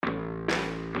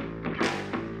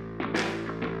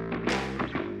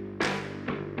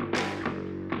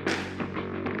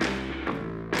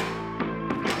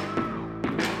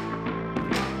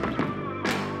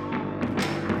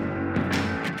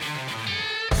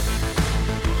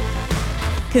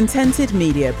Contented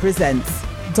Media presents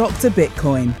Dr.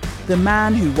 Bitcoin, the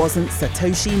man who wasn't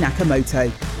Satoshi Nakamoto,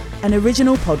 an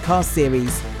original podcast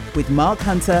series with Mark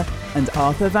Hunter and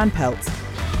Arthur Van Pelt.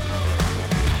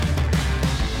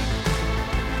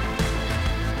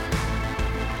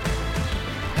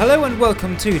 Hello and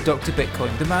welcome to Dr.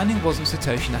 Bitcoin, the man who wasn't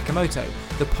Satoshi Nakamoto,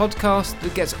 the podcast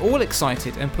that gets all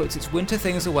excited and puts its winter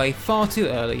things away far too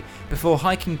early before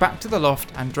hiking back to the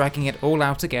loft and dragging it all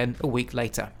out again a week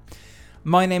later.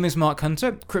 My name is Mark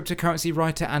Hunter, cryptocurrency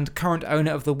writer and current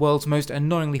owner of the world's most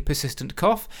annoyingly persistent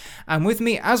cough, and with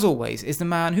me, as always, is the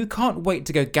man who can't wait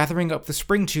to go gathering up the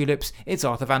spring tulips. It's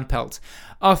Arthur Van Pelt.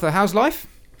 Arthur, how's life?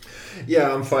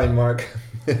 Yeah, I'm fine, Mark.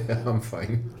 I'm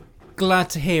fine. Glad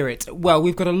to hear it. Well,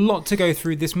 we've got a lot to go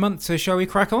through this month, so shall we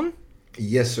crack on?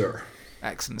 Yes, sir.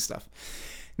 Excellent stuff.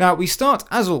 Now, we start,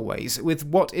 as always, with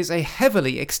what is a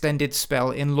heavily extended spell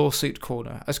in Lawsuit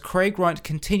Corner, as Craig Wright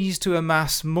continues to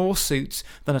amass more suits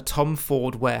than a Tom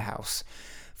Ford warehouse.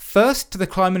 First to the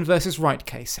Kleiman vs. Wright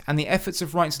case, and the efforts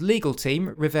of Wright's legal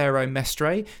team, Rivero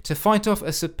Mestre, to fight off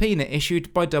a subpoena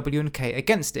issued by W&K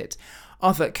against it.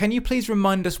 Arthur, can you please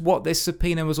remind us what this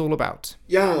subpoena was all about?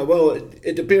 Yeah, well,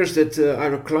 it appears that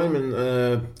Ira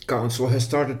Kleiman Counsel has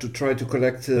started to try to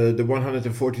collect the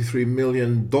 $143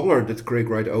 million that Craig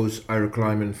Wright owes Ira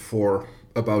Kleiman for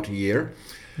about a year.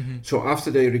 Mm-hmm. So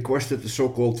after they requested the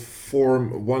so-called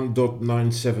Form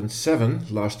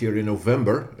 1.977 last year in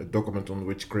November, a document on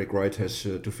which Craig Wright has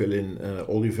to fill in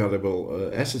all the valuable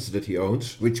assets that he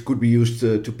owns, which could be used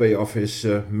to pay off his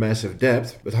massive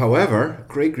debt. But however,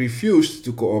 Craig refused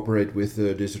to cooperate with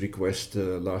this request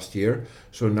last year.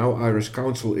 So now Ira's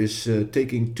counsel is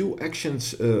taking two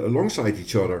actions alongside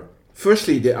each other.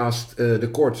 Firstly, they asked the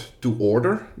court to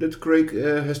order that Craig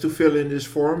has to fill in this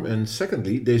form. And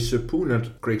secondly, they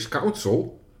subpoenaed Craig's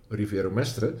counsel, Rivero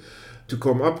Mestre, to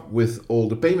come up with all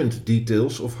the payment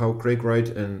details of how Craig Wright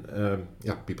and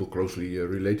people closely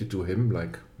related to him,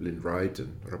 like Lynn Wright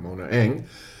and Ramona Eng,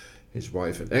 his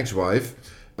wife and ex-wife,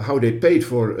 how they paid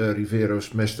for Rivero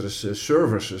Mestre's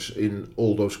services in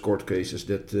all those court cases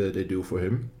that they do for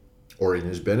him, or in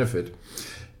his benefit.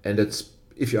 And that's,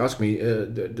 if you ask me,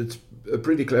 that's a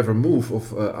pretty clever move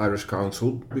of Ira's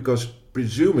counsel, because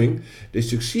presuming they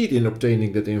succeed in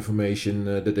obtaining that information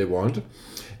that they want,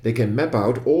 they can map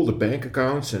out all the bank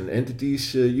accounts and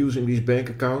entities using these bank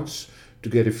accounts to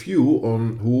get a view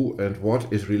on who and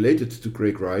what is related to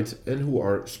Craig Wright and who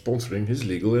are sponsoring his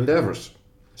legal endeavors.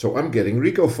 So I'm getting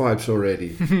RICO vibes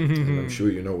already. And I'm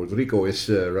sure you know what RICO is,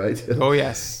 right? Oh,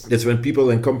 yes. That's when people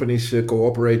and companies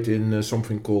cooperate in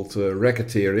something called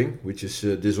racketeering, which is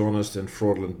dishonest and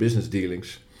fraudulent business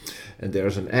dealings. And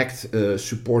there's an act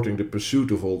supporting the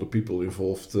pursuit of all the people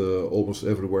involved almost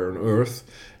everywhere on Earth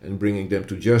and bringing them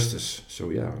to justice. So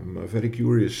yeah, I'm very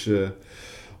curious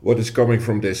what is coming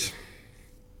from this.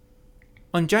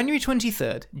 On January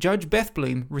 23rd, Judge Beth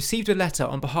Bloom received a letter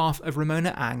on behalf of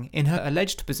Ramona Eng in her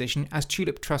alleged position as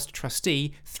Tulip Trust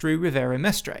trustee through Rivero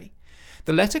Mestre.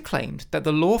 The letter claimed that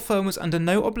the law firm was under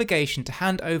no obligation to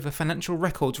hand over financial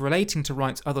records relating to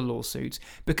Wright's other lawsuits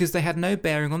because they had no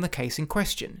bearing on the case in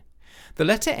question. The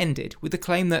letter ended with the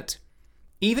claim that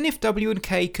even if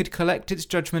W&K could collect its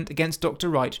judgment against Dr.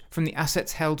 Wright from the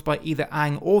assets held by either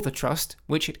Eng or the trust,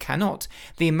 which it cannot,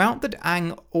 the amount that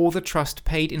Eng or the trust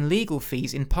paid in legal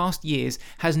fees in past years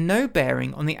has no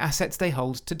bearing on the assets they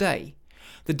hold today.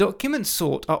 The documents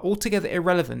sought are altogether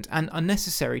irrelevant and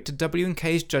unnecessary to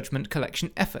W&K's judgment collection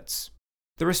efforts.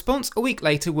 The response a week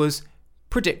later was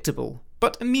predictable,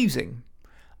 but amusing.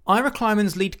 Ira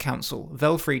Kleiman's lead counsel,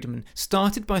 Vel Friedman,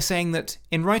 started by saying that,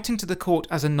 in writing to the court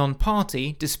as a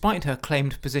non-party, despite her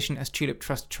claimed position as Tulip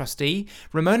Trust trustee,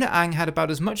 Ramona Eng had about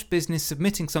as much business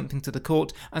submitting something to the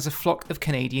court as a flock of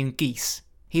Canadian geese.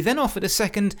 He then offered a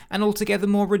second and altogether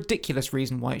more ridiculous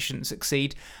reason why it shouldn't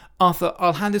succeed. Arthur,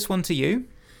 I'll hand this one to you.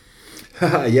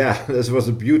 Yeah, this was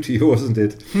a beauty, wasn't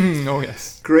it? Oh,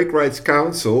 yes. Craig Wright's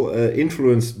counsel,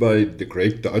 influenced by the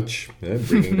great Dutch,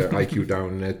 bringing their IQ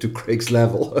down to Craig's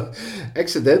level,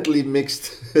 accidentally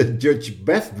mixed Judge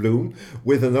Beth Bloom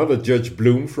with another Judge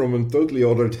Bloom from a totally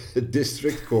other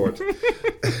district court.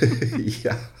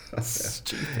 Yeah.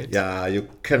 Stupid. Yeah, you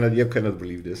cannot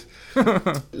believe this.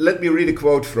 Let me read a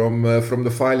quote from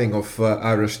the filing of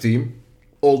Ira's team.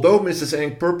 Although Mrs.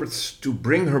 Eng purports to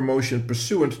bring her motion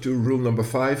pursuant to Rule Number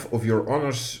 5 of Your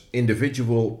Honour's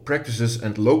Individual Practices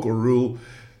and Local Rule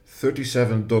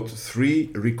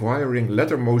 37.3 requiring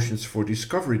letter motions for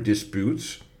discovery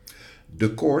disputes, the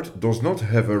court does not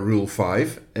have a Rule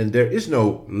 5 and there is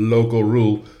no Local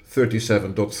Rule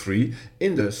 37.3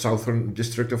 in the Southern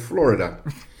District of Florida.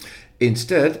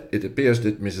 Instead, it appears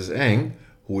that Mrs. Eng,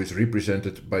 who is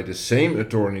represented by the same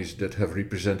attorneys that have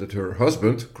represented her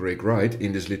husband, Craig Wright,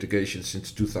 in this litigation since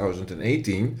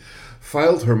 2018,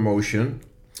 filed her motion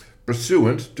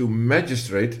pursuant to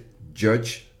Magistrate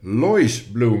Judge Lois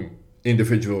Bloom,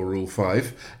 Individual Rule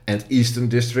 5, and Eastern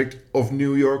District of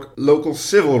New York Local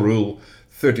Civil Rule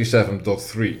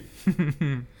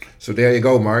 37.3. So there you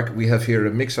go, Mark. We have here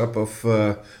a mix-up of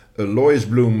Lois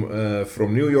Bloom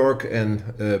from New York and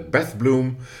Beth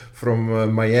Bloom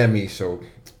from Miami. So,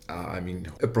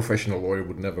 a professional lawyer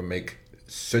would never make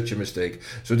such a mistake.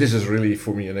 So this is really,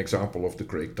 for me, an example of the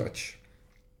Craig touch.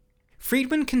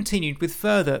 Friedman continued with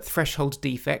further threshold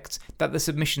defects that the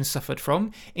submission suffered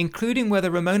from, including whether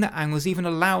Ramona Ang was even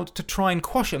allowed to try and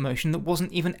quash a motion that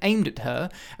wasn't even aimed at her,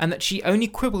 and that she only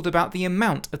quibbled about the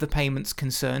amount of the payments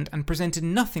concerned and presented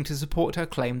nothing to support her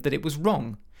claim that it was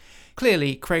wrong.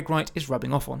 Clearly, Craig Wright is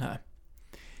rubbing off on her.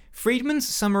 Friedman's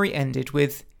summary ended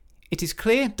with, "It is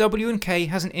clear W&K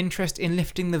has an interest in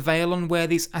lifting the veil on where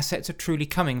these assets are truly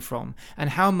coming from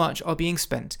and how much are being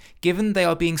spent, given they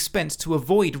are being spent to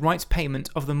avoid Wright's payment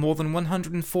of the more than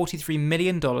 $143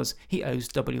 million he owes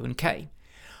W&K.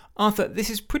 Arthur, this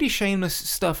is pretty shameless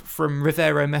stuff from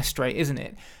Rivero Mestre, isn't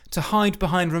it? To hide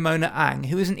behind Ramona Ang,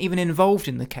 who isn't even involved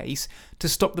in the case, to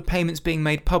stop the payments being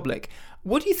made public.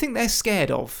 What do you think they're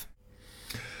scared of?"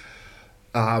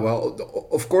 Well,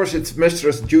 of course it's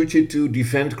Mestre's duty to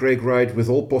defend Craig Wright with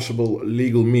all possible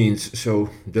legal means, so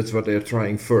that's what they're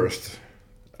trying first.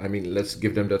 Let's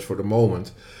give them that for the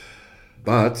moment.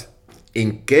 But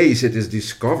in case it is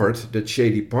discovered that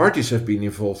shady parties have been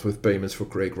involved with payments for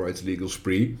Craig Wright's legal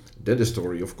spree, then the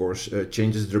story, of course,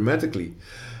 changes dramatically.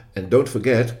 And don't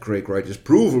forget, Craig Wright is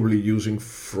provably using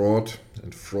fraud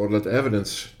and fraudulent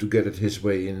evidence to get it his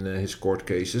way in his court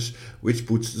cases, which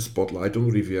puts the spotlight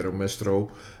on Rivero Mestre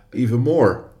even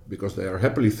more, because they are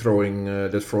happily throwing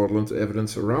that fraudulent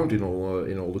evidence around in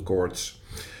all the courts,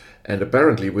 and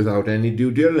apparently without any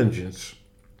due diligence.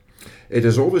 It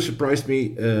has always surprised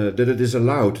me that it is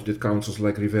allowed that counsels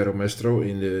like Rivero Mestre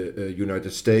in the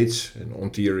United States and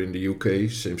Ontier in the UK,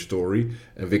 same story,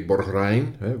 and Vic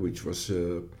Borgrijn, which was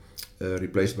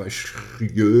replaced by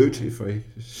Schjöd, if I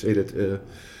say that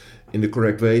in the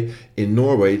correct way, in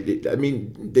Norway.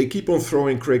 They keep on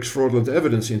throwing Craig's fraudulent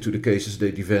evidence into the cases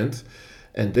they defend,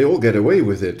 and they all get away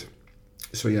with it.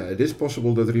 So yeah, it is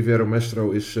possible that Rivero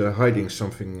Mestre is hiding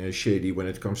something shady when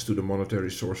it comes to the monetary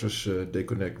sources they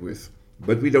connect with.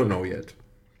 But we don't know yet.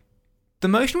 The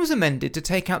motion was amended to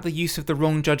take out the use of the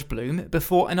wrong Judge Bloom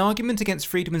before an argument against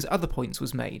Friedman's other points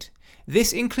was made.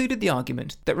 This included the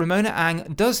argument that Ramona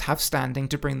Ang does have standing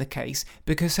to bring the case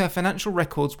because her financial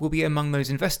records will be among those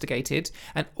investigated,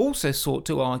 and also sought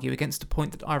to argue against a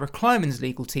point that Ira Kleiman's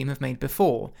legal team have made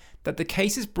before, that the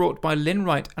cases brought by Lynn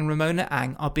Wright and Ramona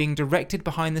Ang are being directed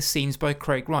behind the scenes by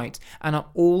Craig Wright and are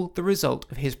all the result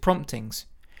of his promptings.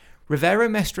 Rivero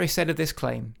Mestre said of this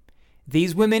claim,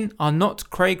 "These women are not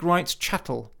Craig Wright's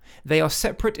chattel. They are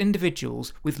separate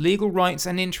individuals with legal rights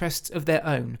and interests of their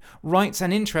own, rights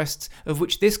and interests of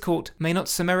which this court may not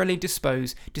summarily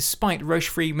dispose, despite Roche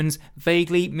Friedman's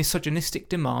vaguely misogynistic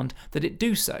demand that it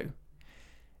do so."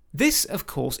 This, of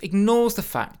course, ignores the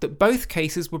fact that both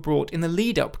cases were brought in the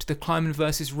lead-up to the Kleiman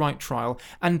versus Wright trial,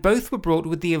 and both were brought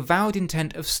with the avowed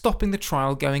intent of stopping the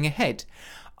trial going ahead.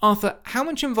 Arthur, how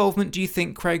much involvement do you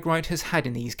think Craig Wright has had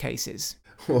in these cases?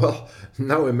 Well,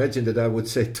 now imagine that I would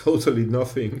say totally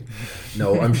nothing.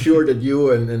 No, I'm sure that you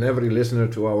and every listener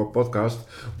to our podcast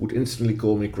would instantly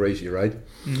call me crazy, right?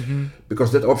 Mm-hmm.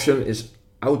 Because that option is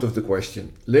out of the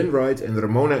question. Lynn Wright and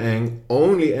Ramona Ang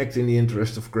only act in the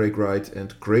interest of Craig Wright,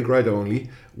 and Craig Wright only,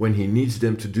 when he needs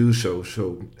them to do so.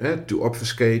 So, to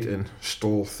obfuscate and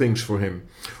stall things for him,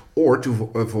 or to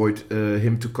avoid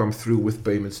him to come through with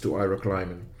payments to Ira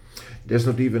Kleiman. There's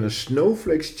not even a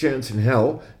snowflake's chance in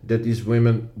hell that these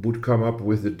women would come up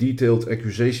with the detailed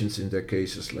accusations in their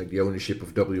cases, like the ownership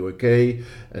of W&K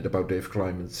and about Dave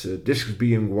Kleiman's discs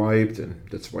being wiped, and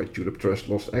that's why Tulip Trust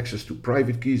lost access to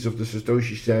private keys of the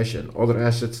Satoshi stash and other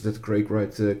assets that Craig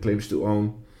Wright claims to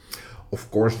own. Of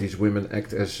course, these women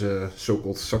act as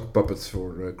so-called sock puppets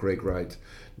for Craig Wright.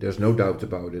 There's no doubt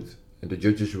about it, and the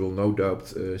judges will no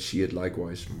doubt see it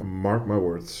likewise. Mark my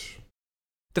words.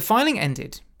 The filing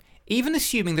ended. Even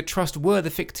assuming the trust were the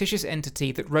fictitious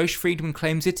entity that Roche Friedman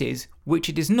claims it is, which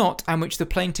it is not, and which the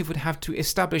plaintiff would have to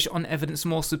establish on evidence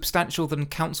more substantial than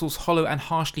counsel's hollow and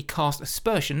harshly cast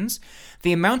aspersions,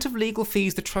 the amount of legal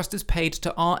fees the trust has paid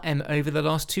to RM over the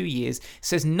last 2 years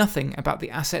says nothing about the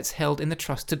assets held in the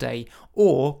trust today,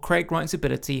 or Craig Wright's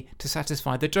ability to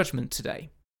satisfy the judgment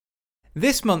today.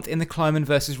 This month in the Kleiman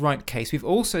versus Wright case, we've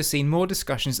also seen more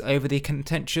discussions over the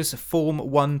contentious Form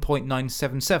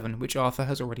 1.977, which Arthur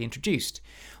has already introduced.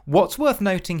 What's worth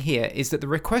noting here is that the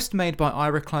request made by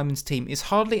Ira Kleiman's team is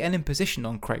hardly an imposition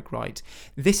on Craig Wright.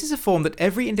 This is a form that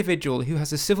every individual who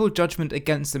has a civil judgment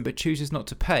against them but chooses not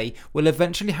to pay will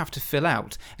eventually have to fill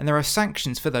out, and there are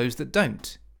sanctions for those that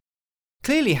don't.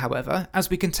 Clearly, however,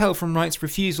 as we can tell from Wright's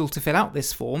refusal to fill out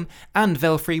this form, and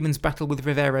Vel Friedman's battle with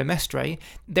Rivero Mestre,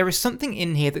 there is something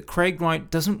in here that Craig Wright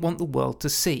doesn't want the world to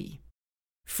see.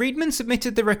 Friedman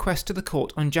submitted the request to the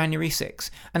court on January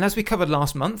 6, and as we covered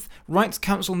last month, Wright's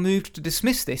counsel moved to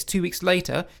dismiss this 2 weeks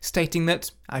later, stating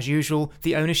that, as usual,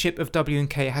 the ownership of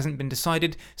W&K hasn't been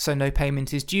decided, so no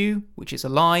payment is due, which is a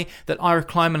lie, that Ira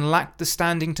Kleiman lacked the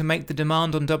standing to make the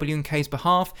demand on W&K's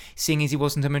behalf, seeing as he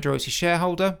wasn't a majority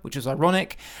shareholder, which was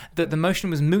ironic, that the motion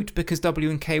was moot because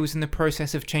W&K was in the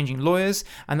process of changing lawyers,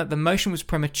 and that the motion was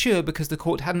premature because the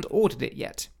court hadn't ordered it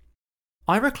yet.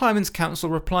 Ira Kleiman's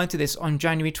counsel replied to this on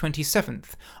January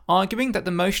 27th, arguing that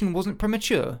the motion wasn't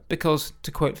premature because,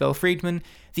 to quote Vel Friedman,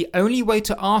 the only way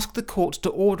to ask the court to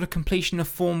order completion of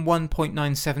Form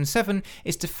 1.977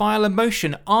 is to file a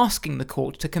motion asking the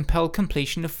court to compel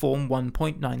completion of Form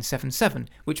 1.977,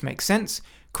 which makes sense.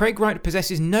 Craig Wright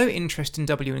possesses no interest in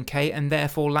W&K and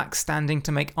therefore lacks standing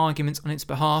to make arguments on its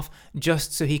behalf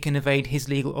just so he can evade his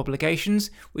legal obligations,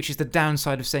 which is the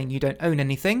downside of saying you don't own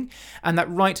anything, and that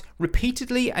Wright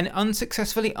repeatedly and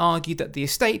unsuccessfully argued that the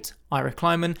estate, Ira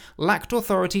Kleiman, lacked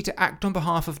authority to act on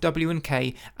behalf of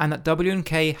W&K and that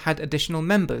W&K had additional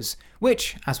members,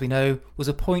 which, as we know, was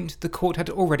a point the court had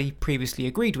already previously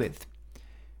agreed with.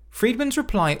 Friedman's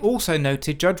reply also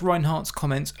noted Judge Reinhardt's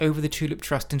comments over the Tulip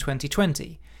Trust in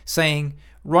 2020, saying,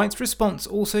 Wright's response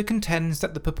also contends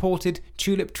that the purported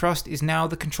Tulip Trust is now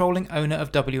the controlling owner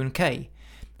of W&K.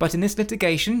 But in this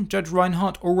litigation, Judge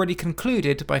Reinhardt already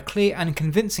concluded by clear and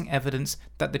convincing evidence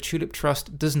that the Tulip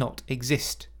Trust does not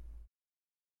exist.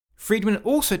 Friedman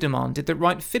also demanded that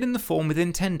Wright fill in the form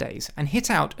within 10 days and hit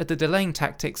out at the delaying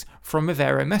tactics from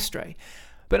Rivero Mestre.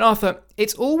 But Arthur,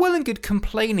 it's all well and good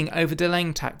complaining over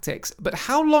delaying tactics, but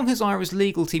how long has Ira's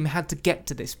legal team had to get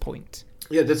to this point?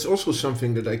 Yeah, that's also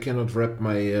something that I cannot wrap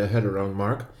my head around,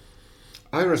 Mark.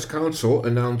 Ira's counsel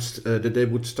announced that they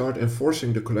would start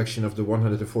enforcing the collection of the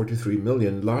 143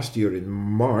 million last year in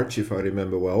March, if I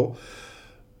remember well.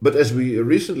 But as we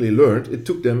recently learned, it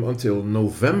took them until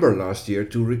November last year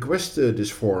to request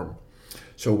this form.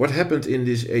 So what happened in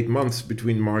these 8 months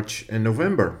between March and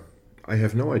November? I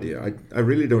have no idea. I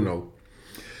really don't know.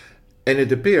 And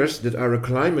it appears that Ira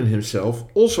Kleiman himself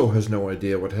also has no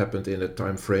idea what happened in that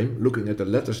time frame, looking at the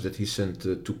letters that he sent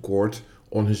to court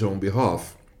on his own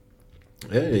behalf.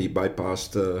 He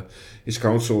bypassed his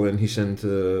counsel and he sent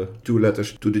 2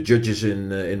 letters to the judges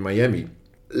in Miami.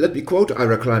 Let me quote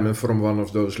Ira Kleiman from one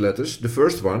of those letters. The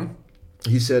first one,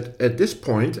 he said, "At this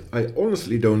point, I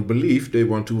honestly don't believe they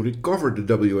want to recover the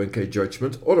W&K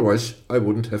judgment, otherwise I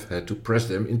wouldn't have had to press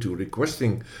them into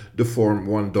requesting the Form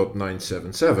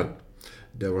 1.977.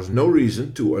 There was no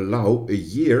reason to allow a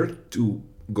year to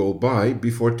go by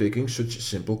before taking such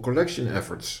simple collection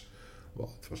efforts."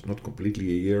 Well, it was not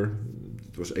completely a year,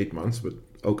 it was 8 months, but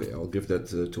okay, I'll give that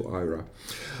to Ira.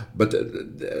 But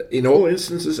in all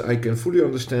instances, I can fully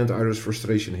understand Ira's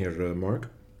frustration here, Mark.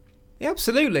 Yeah,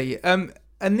 absolutely. And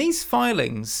these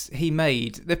filings he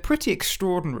made, they're pretty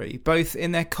extraordinary, both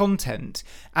in their content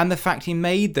and the fact he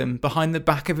made them behind the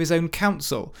back of his own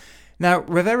counsel. Now,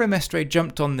 Rivero Mestre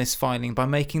jumped on this filing by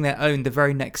making their own the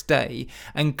very next day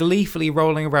and gleefully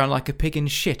rolling around like a pig in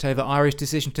shit over Ira's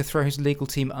decision to throw his legal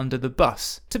team under the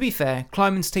bus. To be fair,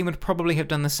 Kleiman's team would probably have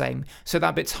done the same, so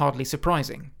that bit's hardly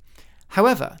surprising.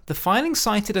 However, the filing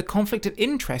cited a conflict of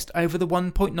interest over the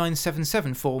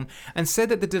 1.977 form and said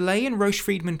that the delay in Roche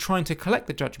Friedman trying to collect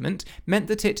the judgment meant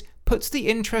that it puts the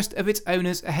interest of its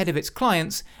owners ahead of its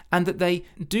clients and that they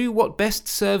do what best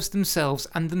serves themselves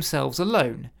and themselves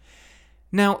alone.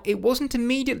 Now, it wasn't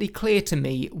immediately clear to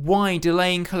me why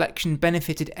delaying collection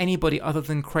benefited anybody other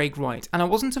than Craig Wright, and I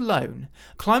wasn't alone.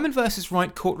 Kleiman vs.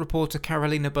 Wright court reporter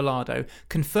Carolina Bellardo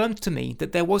confirmed to me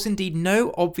that there was indeed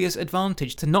no obvious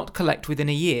advantage to not collect within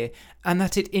a year, and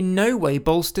that it in no way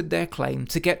bolstered their claim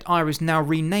to get Ira's now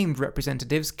renamed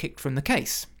representatives kicked from the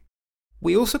case.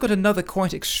 We also got another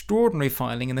quite extraordinary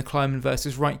filing in the Kleiman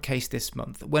vs. Wright case this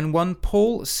month, when one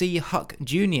Paul C. Huck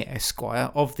Jr.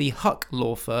 Esquire of the Huck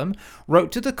law firm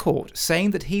wrote to the court saying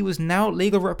that he was now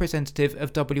legal representative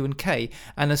of W&K,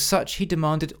 and as such he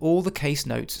demanded all the case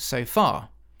notes so far.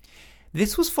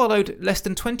 This was followed less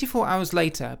than 24 hours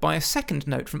later by a second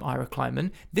note from Ira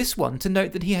Kleiman, this one to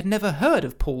note that he had never heard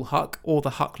of Paul Huck or the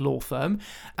Huck law firm,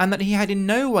 and that he had in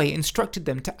no way instructed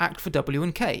them to act for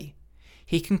W&K.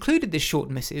 He concluded this short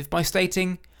missive by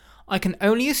stating, "I can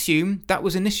only assume that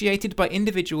was initiated by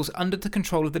individuals under the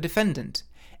control of the defendant.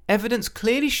 Evidence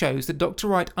clearly shows that Dr.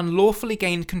 Wright unlawfully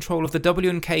gained control of the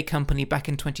W&K company back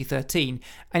in 2013,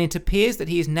 and it appears that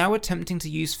he is now attempting to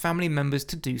use family members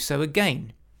to do so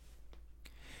again."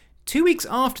 2 weeks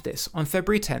after this, on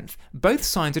February 10th, both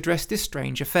sides addressed this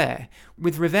strange affair,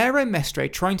 with Rivero Mestre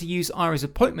trying to use Ira's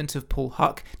appointment of Paul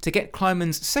Huck to get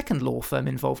Kleiman's second law firm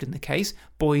involved in the case,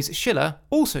 Boyes Schiller,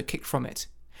 also kicked from it.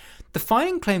 The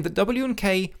filing claimed that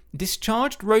W&K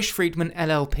discharged Roche Friedman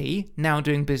LLP, now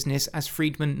doing business as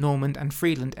Friedman, Normand and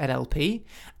Friedland LLP,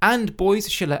 and Boyes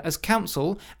Schiller as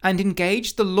counsel, and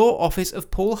engaged the law office of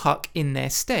Paul Huck in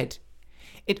their stead.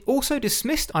 It also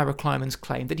dismissed Ira Kleiman's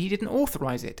claim that he didn't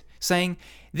authorise it, saying,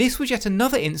 "This was yet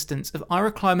another instance of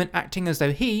Ira Kleiman acting as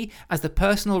though he, as the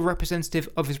personal representative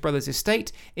of his brother's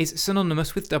estate, is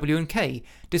synonymous with W&K,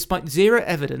 despite zero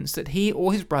evidence that he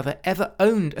or his brother ever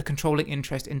owned a controlling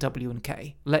interest in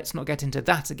W&K. Let's not get into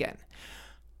that again."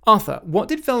 Arthur, what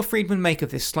did Vel Friedman make of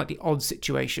this slightly odd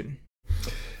situation?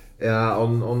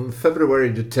 On February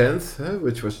the 10th,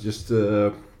 which was just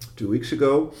 2 weeks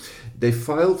ago, they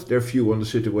filed their view on the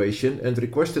situation and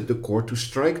requested the court to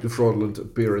strike the fraudulent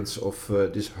appearance of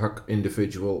this Huck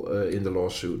individual in the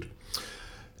lawsuit.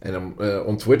 And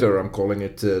on Twitter I'm calling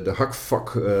it the Huck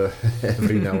fuck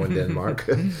every now and then, Mark.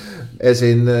 As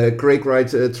in Craig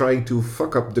Wright trying to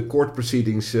fuck up the court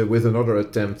proceedings with another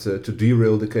attempt to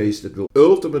derail the case that will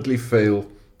ultimately fail,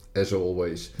 as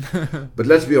always. But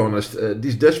let's be honest,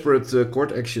 these desperate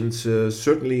court actions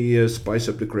certainly spice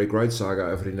up the Craig Wright saga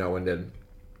every now and then.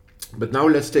 But now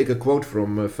let's take a quote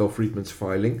from Vel Friedman's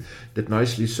filing that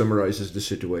nicely summarizes the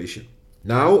situation.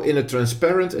 "Now, in a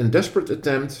transparent and desperate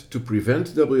attempt to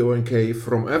prevent W&K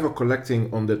from ever collecting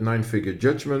on that 9-figure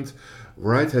judgment,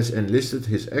 Wright has enlisted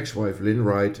his ex-wife Lynn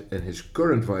Wright and his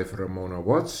current wife Ramona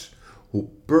Watts, who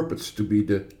purports to be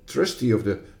the trustee of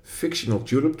the fictional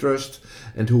Tulip Trust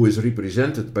and who is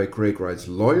represented by Craig Wright's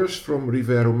lawyers from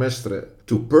Rivero Mestre,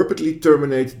 to purportedly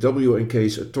terminate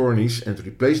W&K's attorneys and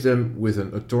replace them with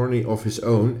an attorney of his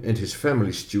own and his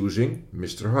family's choosing,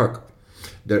 Mr. Huck.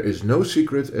 There is no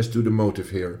secret as to the motive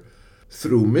here.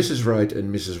 Through Mrs. Wright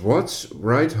and Mrs. Watts,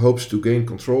 Wright hopes to gain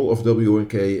control of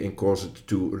W&K and cause it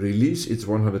to release its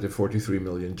 $143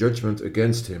 million judgment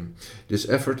against him. This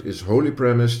effort is wholly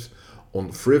premised on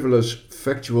frivolous,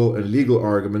 factual and legal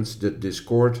arguments that this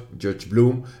court, Judge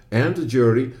Bloom and the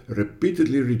jury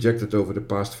repeatedly rejected over the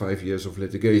past 5 years of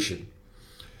litigation."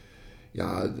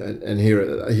 Yeah, and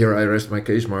here I rest my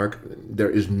case, Mark. There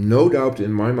is no doubt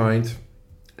in my mind,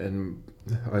 and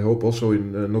I hope also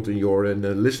not in your and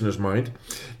the listeners' mind,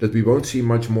 that we won't see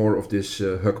much more of this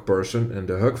Huck person, and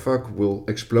the Huck fuck will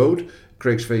explode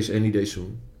Craig's face any day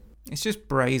soon. It's just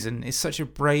brazen. It's such a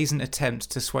brazen attempt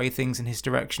to sway things in his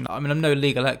direction. I mean, I'm no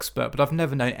legal expert, but I've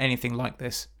never known anything like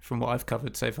this from what I've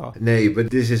covered so far. Nay, but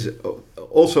this is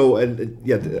also, and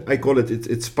yeah, I call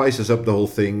it spices up the whole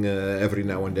thing every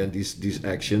now and then, these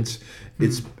actions.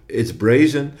 It's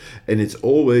brazen, and it's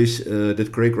always that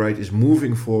Craig Wright is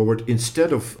moving forward.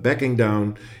 Instead of backing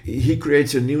down, he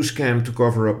creates a new scam to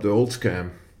cover up the old scam.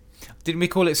 Didn't we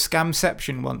call it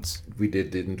Scamception once? We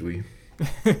did, didn't we?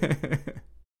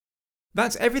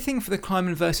 That's everything for the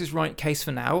Kleiman versus Wright case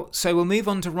for now, so we'll move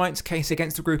on to Wright's case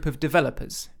against a group of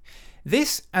developers.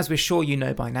 This, as we're sure you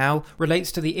know by now, relates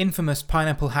to the infamous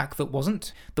pineapple hack that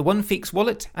wasn't, the OneFeeks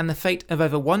wallet, and the fate of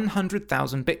over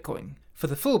 100,000 Bitcoin. For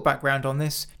the full background on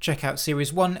this, check out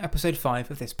Series 1, Episode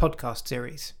 5 of this podcast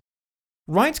series.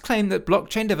 Wright's claim that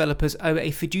blockchain developers owe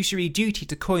a fiduciary duty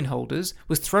to coin holders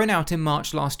was thrown out in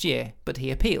March last year, but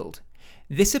he appealed.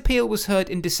 This appeal was heard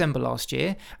in December last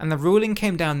year, and the ruling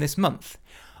came down this month.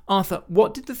 Arthur,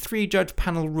 what did the 3-judge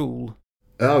panel rule?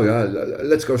 Oh yeah,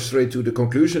 let's go straight to the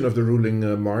conclusion of the ruling,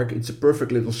 Mark. It's a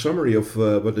perfect little summary of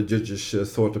what the judges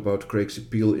thought about Craig's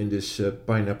appeal in this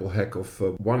pineapple hack of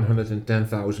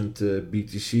 110,000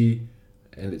 BTC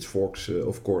and its forks,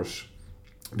 of course.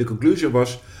 The conclusion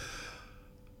was,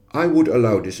 I would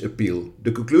allow this appeal.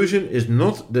 The conclusion is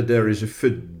not that there is a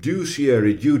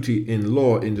fiduciary duty in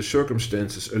law in the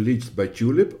circumstances alleged by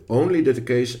Tulip, only that the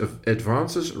case of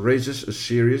advances raises a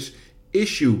serious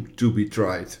issue to be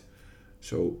tried.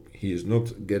 So he is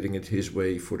not getting it his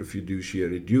way for the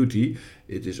fiduciary duty,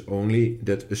 it is only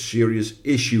that a serious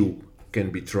issue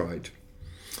can be tried.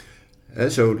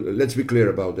 So let's be clear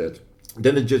about that.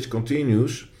 Then the judge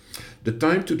continues, the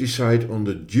time to decide on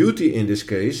the duty in this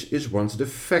case is once the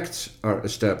facts are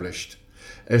established.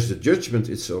 As the judgment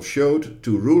itself showed,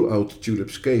 to rule out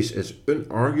Tulip's case as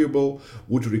unarguable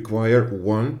would require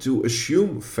one to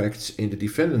assume facts in the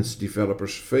defendant's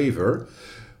developer's favor,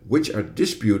 which are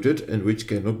disputed and which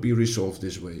cannot be resolved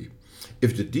this way.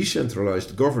 If the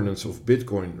decentralized governance of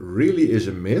Bitcoin really is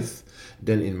a myth,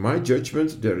 then in my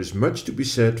judgment there is much to be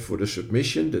said for the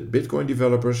submission that Bitcoin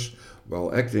developers,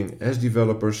 while acting as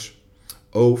developers,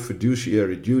 owe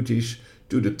fiduciary duties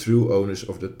to the true owners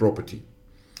of that property.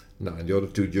 Now, and the other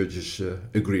two judges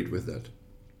agreed with that.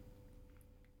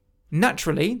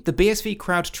 Naturally, the BSV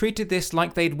crowd treated this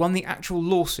like they'd won the actual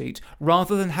lawsuit,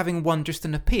 rather than having won just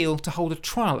an appeal to hold a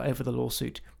trial over the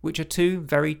lawsuit, which are two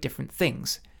very different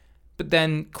things. But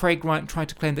then Craig Wright tried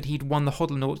to claim that he'd won the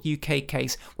Hodlonaut UK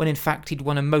case when in fact he'd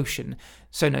won a motion,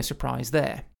 so no surprise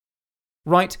there.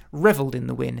 Wright revelled in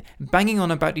the win, banging on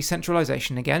about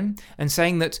decentralisation again, and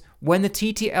saying that when the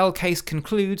TTL case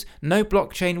concludes, no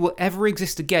blockchain will ever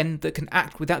exist again that can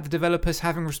act without the developers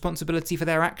having responsibility for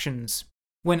their actions.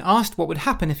 When asked what would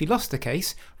happen if he lost the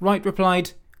case, Wright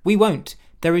replied, "We won't.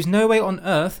 There is no way on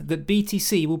earth that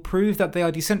BTC will prove that they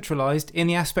are decentralised in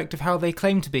the aspect of how they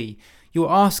claim to be. You're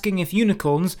asking if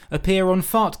unicorns appear on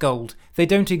fart gold. They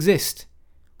don't exist."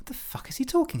 What the fuck is he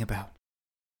talking about?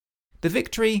 The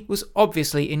victory was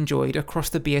obviously enjoyed across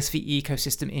the BSV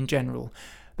ecosystem in general.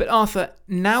 But Arthur,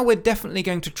 now we're definitely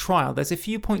going to trial, there's a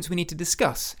few points we need to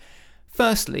discuss.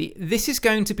 Firstly, this is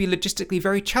going to be logistically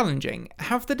very challenging.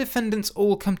 Have the defendants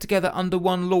all come together under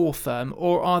one law firm,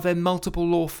 or are there multiple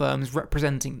law firms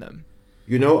representing them?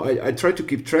 You know, I try to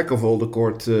keep track of all the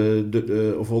court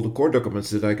documents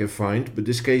that I can find, but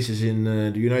this case is in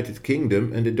the United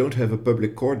Kingdom and they don't have a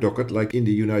public court docket like in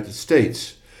the United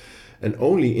States. And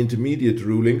only intermediate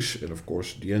rulings, and of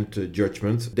course the end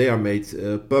judgment, they are made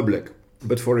public.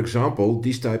 But for example,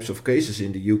 these types of cases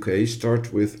in the UK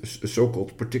start with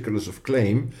so-called particulars of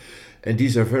claim, and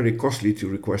these are very costly to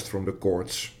request from the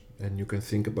courts. And you can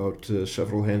think about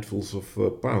several handfuls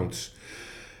of pounds.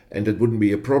 And that wouldn't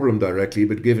be a problem directly,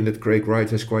 but given that Craig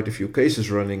Wright has quite a few cases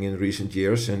running in recent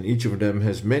years, and each of them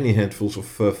has many handfuls of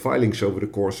filings over the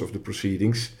course of the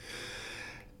proceedings,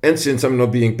 and since I'm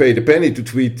not being paid a penny to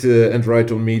tweet and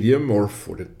write on Medium, or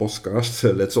for the podcast,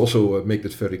 let's also make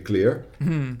that very clear,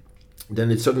 then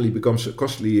it suddenly becomes a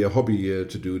costly hobby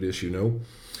to do this, you know.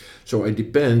 So I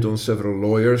depend on several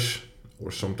lawyers, or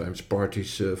sometimes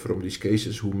parties from these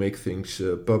cases, who make things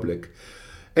public.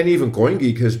 And even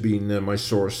CoinGeek has been my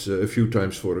source a few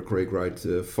times for a Craig Wright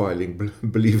filing,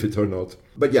 believe it or not.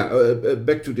 But yeah,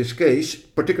 back to this case.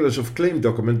 Particulars of claim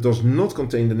document does not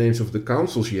contain the names of the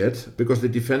counsels yet, because the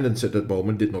defendants at that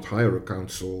moment did not hire a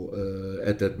counsel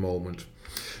at that moment.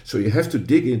 So you have to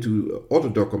dig into other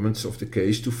documents of the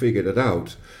case to figure that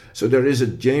out. So there is a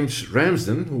James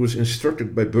Ramsden who was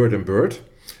instructed by Bird & Bird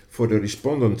for the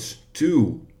respondents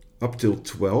 2 up till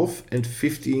 12 and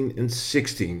 15 and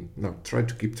 16. Now try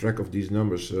to keep track of these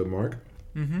numbers, Mark.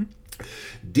 Mm-hmm.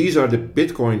 These are the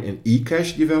Bitcoin and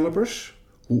eCash developers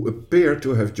who appear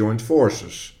to have joined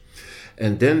forces.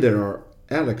 And then there are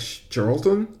Alex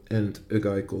Charlton and a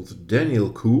guy called Daniel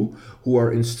Koo, who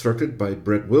are instructed by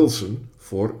Brett Wilson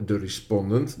for the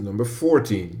respondent number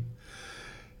 14.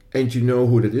 And you know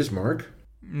who that is, Mark?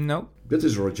 No. That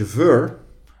is Roger Ver.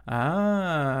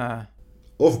 Ah.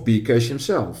 Of Bcash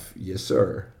himself. Yes,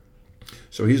 sir.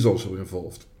 So he's also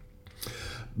involved.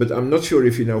 But I'm not sure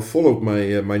if you now followed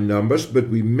my numbers, but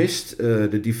we missed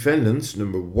the defendants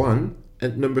number 1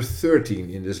 and number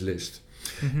 13 in this list.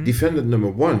 Mm-hmm. Defendant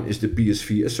number 1 is the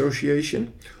BSV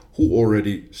Association, who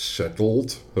already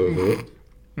settled,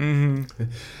 mm-hmm.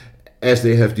 as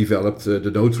they have developed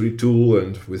the notary tool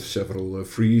and with several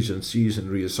freeze and seize and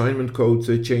reassignment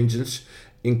code changes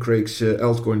in Craig's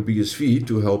altcoin BSV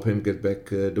to help him get back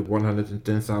the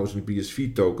 110,000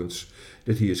 BSV tokens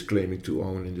that he is claiming to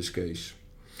own in this case.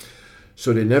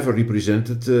 So they never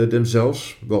represented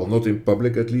themselves, well, not in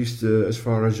public at least, as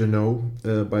far as I know,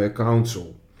 by a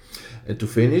counsel. And to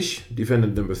finish,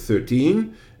 defendant number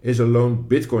 13 is a lone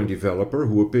Bitcoin developer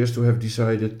who appears to have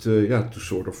decided to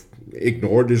sort of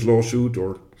ignore this lawsuit,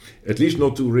 or at least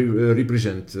not to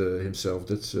represent himself.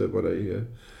 That's what I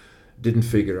didn't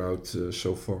figure out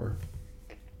so far.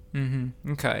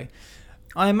 Mm-hmm. Okay.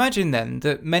 I imagine then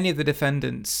that many of the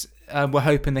defendants were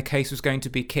hoping the case was going to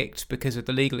be kicked because of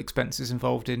the legal expenses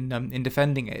involved in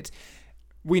defending it.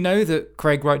 We know that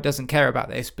Craig Wright doesn't care about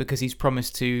this because he's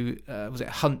promised to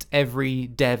hunt every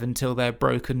dev until they're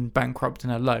broken, bankrupt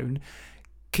and alone.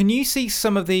 Can you see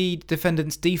some of the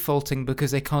defendants defaulting because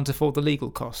they can't afford the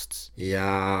legal costs?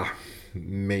 Yeah,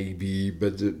 maybe,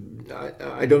 but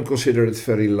I don't consider it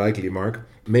very likely, Mark.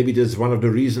 Maybe that's one of the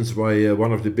reasons why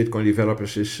one of the Bitcoin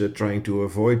developers is trying to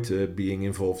avoid being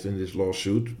involved in this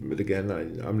lawsuit. But again,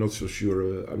 I'm not so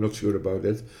sure. I'm not sure about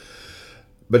that.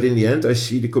 But in the end, I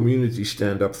see the community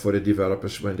stand up for the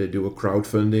developers when they do a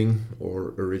crowdfunding,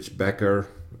 or a rich backer,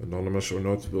 anonymous or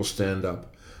not, will stand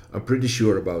up. I'm pretty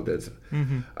sure about that.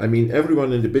 Mm-hmm. I mean,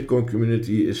 everyone in the Bitcoin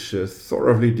community is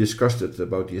thoroughly disgusted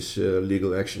about these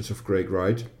legal actions of Craig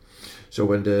Wright. So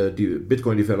when the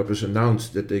Bitcoin developers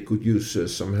announced that they could use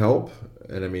some help,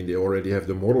 and I mean, they already have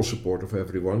the moral support of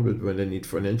everyone, but when they need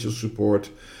financial support,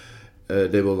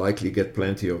 they will likely get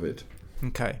plenty of it.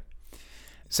 Okay.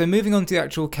 So moving on to the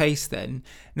actual case then.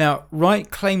 Now,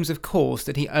 Wright claims, of course,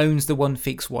 that he owns the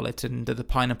OneFeeks wallet and that the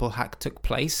Pineapple hack took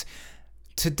place.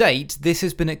 To date, this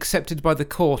has been accepted by the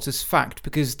court as fact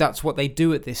because that's what they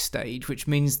do at this stage, which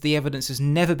means the evidence has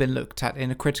never been looked at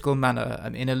in a critical manner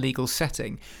in a legal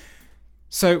setting.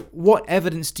 So what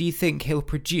evidence do you think he'll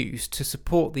produce to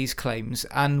support these claims,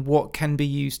 and what can be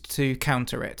used to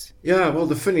counter it? Yeah, well,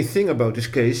 the funny thing about this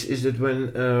case is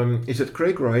that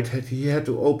Craig Wright had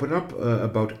to open up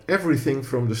about everything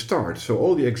from the start. So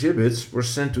all the exhibits were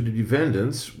sent to the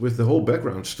defendants with the whole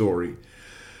background story.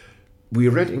 We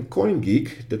read in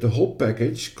CoinGeek that the whole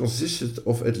package consisted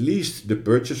of at least the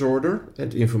purchase order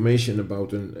and information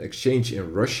about an exchange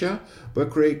in Russia, where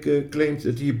Craig claimed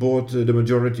that he bought the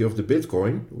majority of the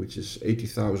Bitcoin, which is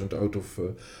 80,000 out of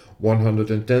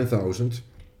 110,000.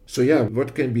 So yeah,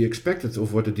 what can be expected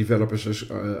of what the developers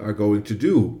are going to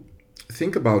do?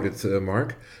 Think about it,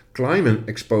 Mark. Kleiman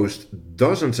exposed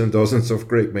dozens and dozens of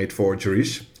Craig-made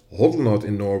forgeries. Hodlnaut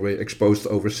in Norway exposed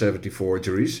over 70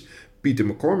 forgeries. Peter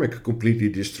McCormack completely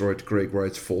destroyed Craig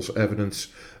Wright's false evidence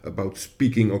about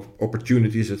speaking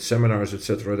opportunities at seminars,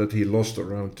 etc., that he lost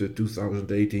around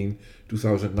 2018,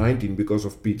 2019 because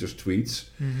of Peter's tweets.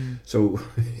 Mm-hmm. So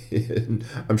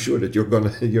I'm sure that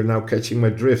you're now catching my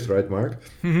drift, right, Mark?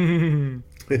 I mean,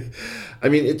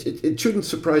 it shouldn't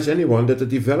surprise anyone that the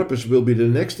developers will be the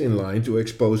next in line to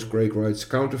expose Craig Wright's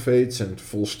counterfeits and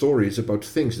false stories about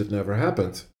things that never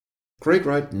happened. Craig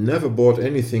Wright never bought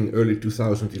anything early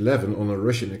 2011 on a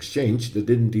Russian exchange that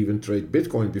didn't even trade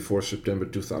Bitcoin before September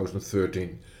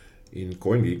 2013. In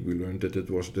CoinGeek, we learned that it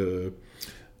was a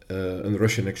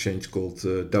Russian exchange called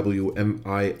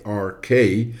WMIRK.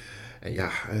 And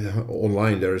yeah,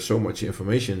 online there is so much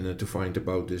information to find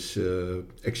about this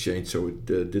exchange, so it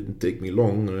didn't take me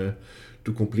long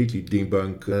to completely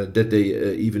debunk that they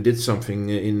even did something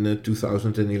in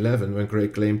 2011 when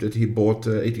Craig claimed that he bought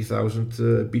 80,000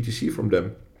 BTC from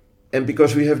them. And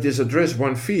because we have this address,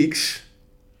 OneFeeks,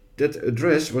 that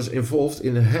address was involved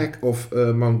in a hack of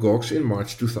Mt. Gox in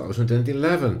March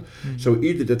 2011. Mm-hmm. So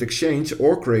either that exchange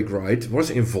or Craig Wright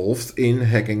was involved in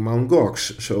hacking Mt.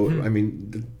 Gox. So, I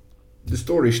mean, the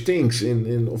story stinks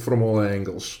from all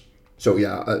angles. So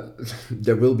yeah,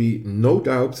 there will be no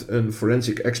doubt a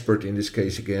forensic expert in this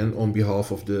case again on behalf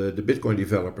of the Bitcoin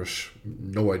developers.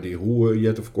 No idea who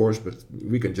yet, of course, but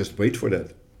we can just wait for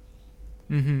that.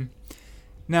 Mm-hmm.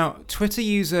 Now, Twitter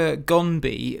user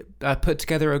Gonby put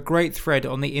together a great thread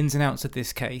on the ins and outs of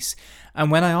this case,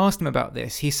 and when I asked him about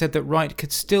this, he said that Wright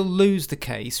could still lose the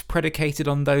case predicated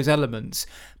on those elements,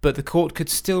 but the court could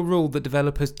still rule that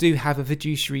developers do have a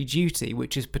fiduciary duty,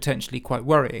 which is potentially quite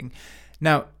worrying.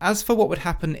 Now, as for what would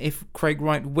happen if Craig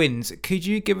Wright wins, could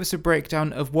you give us a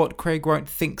breakdown of what Craig Wright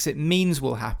thinks it means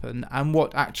will happen and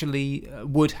what actually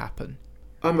would happen?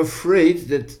 I'm afraid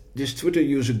that this Twitter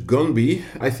user Gunby,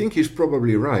 I think he's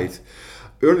probably right.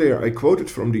 Earlier I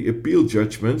quoted from the appeal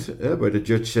judgment where the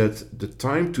judge said the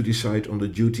time to decide on the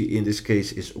duty in this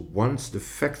case is once the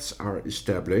facts are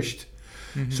established.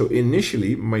 Mm-hmm. So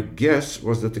initially my guess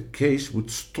was that the case would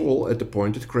stall at the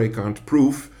point that Craig can't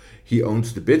prove he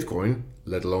owns the Bitcoin,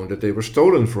 let alone that they were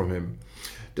stolen from him.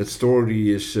 That story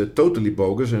is totally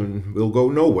bogus and will go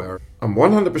nowhere. I'm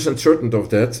 100% certain of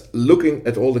that, looking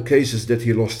at all the cases that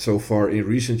he lost so far in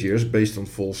recent years based on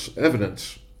false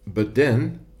evidence. But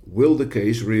then, will the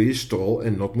case really stall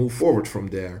and not move forward from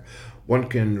there? One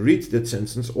can read that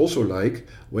sentence also like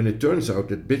when it turns out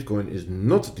that Bitcoin is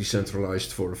not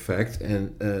decentralized for a fact,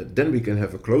 and then we can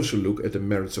have a closer look at the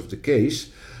merits of the case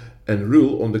and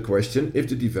rule on the question if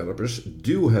the developers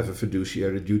do have a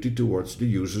fiduciary duty towards the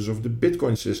users of the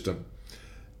Bitcoin system,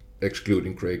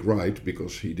 excluding Craig Wright,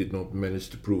 because he did not manage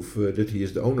to prove that he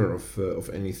is the owner of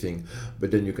anything. But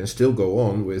then you can still go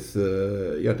on with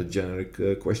the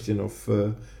generic question of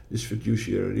this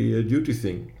fiduciary duty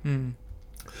thing.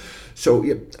 So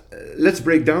let's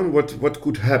break down what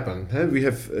could happen. We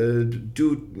have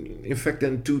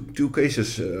two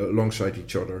cases alongside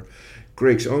each other.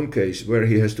 Craig's own case, where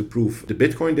he has to prove the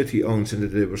Bitcoin that he owns and that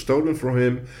they were stolen from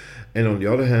him. And on the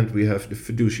other hand, we have the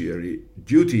fiduciary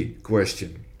duty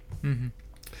question. Mm-hmm.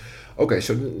 Okay,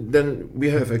 so then we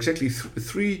have exactly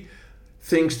three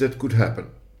things that could happen.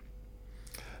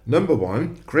 Number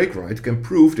one, Craig Wright can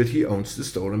prove that he owns the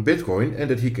stolen Bitcoin and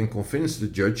that he can convince the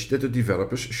judge that the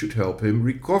developers should help him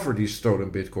recover these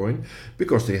stolen Bitcoin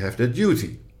because they have that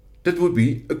duty. That would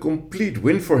be a complete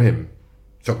win for him.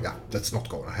 So yeah, that's not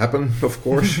going to happen, of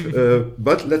course,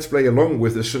 but let's play along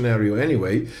with the scenario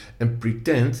anyway and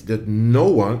pretend that no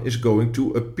one is going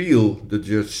to appeal the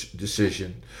judge's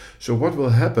decision. So what will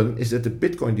happen is that the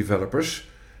Bitcoin developers,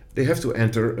 they have to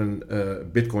enter a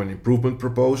Bitcoin improvement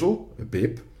proposal, a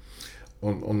BIP,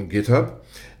 on GitHub.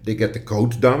 They get the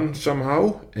code done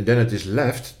somehow, and then it is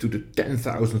left to the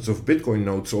 10,000s of Bitcoin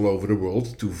nodes all over the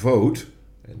world to vote,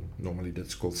 and normally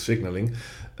that's called signaling,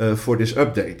 for this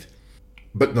update.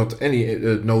 But not any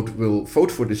node will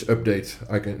vote for this update,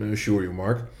 I can assure you,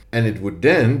 Mark. And it would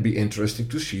then be interesting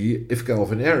to see if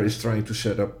Calvin Ayre is trying to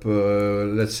set up,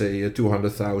 let's say,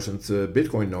 200,000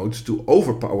 Bitcoin nodes to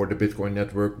overpower the Bitcoin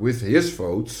network with his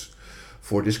votes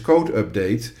for this code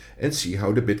update and see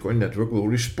how the Bitcoin network will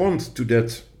respond to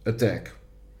that attack.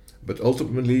 But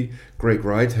ultimately, Craig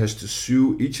Wright has to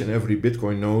sue each and every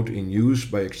Bitcoin node in use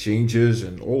by exchanges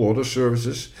and all other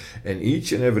services, and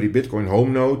each and every Bitcoin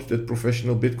home node that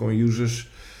professional Bitcoin users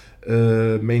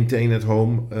maintain at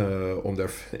home on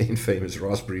their infamous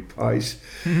Raspberry Pis.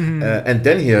 And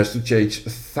then he has to change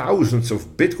thousands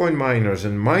of Bitcoin miners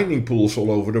and mining pools all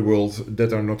over the world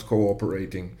that are not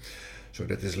cooperating. So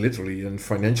that is literally a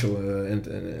financial and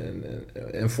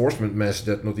enforcement mess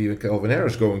that not even Calvin Ayre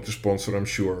is going to sponsor, I'm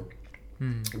sure.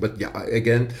 But yeah,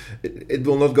 again, it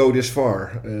will not go this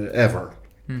far, ever.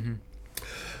 Mm-hmm.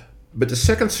 But the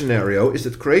second scenario is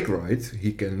that Craig Wright,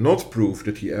 he cannot prove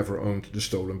that he ever owned the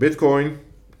stolen Bitcoin,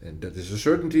 and that is a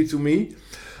certainty to me.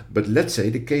 But let's say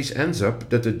the case ends up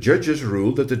that the judges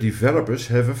rule that the developers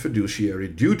have a fiduciary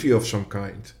duty of some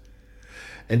kind.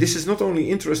 And this is not only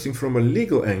interesting from a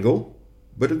legal angle,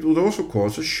 but it would also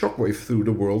cause a shockwave through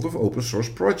the world of open source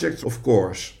projects, of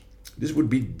course. This would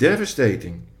be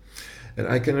devastating. And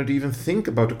I cannot even think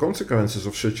about the consequences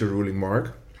of such a ruling,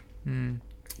 Mark.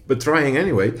 But trying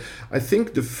anyway, I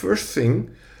think the first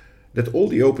thing that all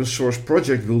the open source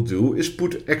project will do is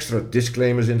put extra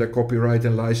disclaimers in their copyright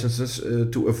and licenses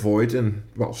to avoid and,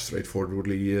 well,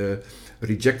 straightforwardly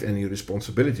reject any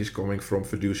responsibilities coming from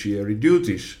fiduciary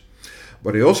duties.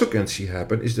 What I also can see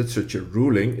happen is that such a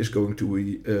ruling is going to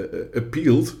be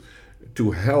appealed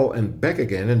to hell and back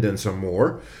again, and then some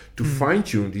more, to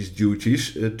fine-tune these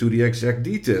duties to the exact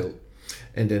detail.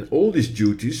 And then all these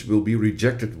duties will be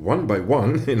rejected one by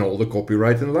one in all the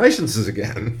copyright and licenses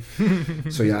again.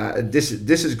 So yeah, this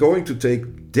is going to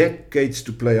take decades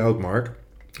to play out, Mark.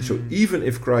 So even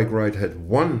if Craig Wright had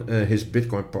won his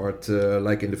Bitcoin part,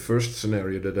 like in the first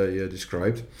scenario that I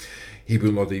described, he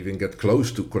will not even get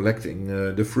close to collecting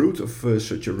the fruit of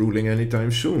such a ruling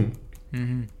anytime soon.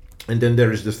 Mm-hmm. And then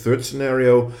there is the third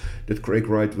scenario, that Craig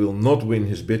Wright will not win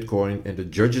his Bitcoin and the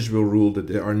judges will rule that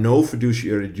there are no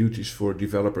fiduciary duties for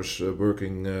developers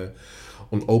working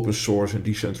on open source and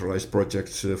decentralized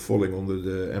projects falling under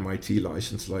the MIT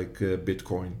license like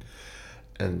Bitcoin.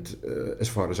 And as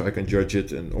far as I can judge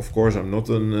it, and of course I'm not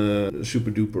a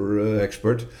super duper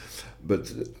expert,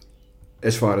 but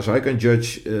as far as I can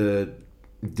judge,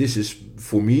 this is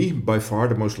for me by far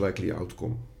the most likely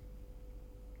outcome.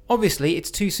 Obviously,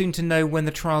 it's too soon to know when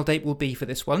the trial date will be for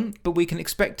this one, but we can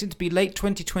expect it to be late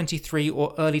 2023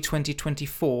 or early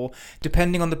 2024,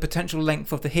 depending on the potential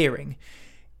length of the hearing.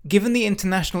 Given the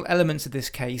international elements of this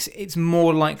case, it's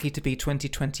more likely to be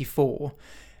 2024.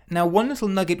 Now, one little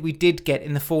nugget we did get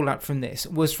in the fallout from this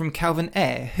was from Calvin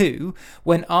Ayre, who,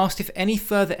 when asked if any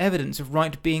further evidence of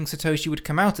Wright being Satoshi would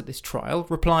come out at this trial,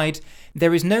 replied,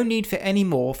 "There is no need for any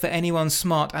more for anyone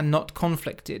smart and not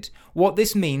conflicted. What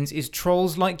this means is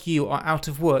trolls like you are out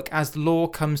of work as the law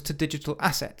comes to digital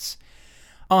assets."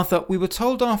 Arthur, we were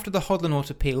told after the Hodlonaut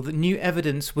appeal that new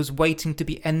evidence was waiting to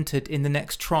be entered in the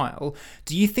next trial.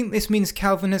 Do you think this means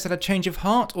Calvin has had a change of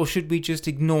heart, or should we just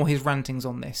ignore his rantings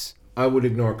on this? I would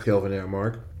ignore Calvin Ayre,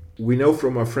 Mark. We know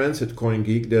from our friends at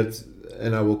CoinGeek that,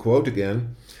 and I will quote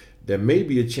again, there may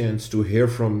be a chance to hear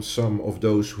from some of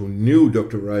those who knew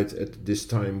Dr. Wright at this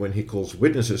time when he calls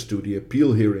witnesses to the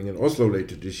appeal hearing in Oslo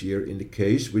later this year in the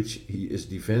case which he is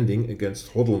defending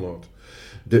against Hodlonaut.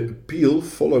 The appeal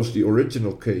follows the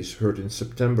original case heard in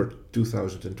September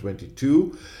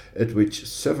 2022, at which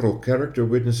several character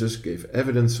witnesses gave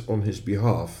evidence on his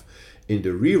behalf. In the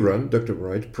rerun, Dr.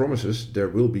 Wright promises there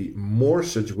will be more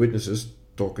such witnesses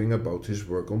talking about his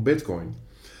work on Bitcoin.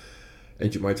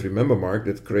 And you might remember, Mark,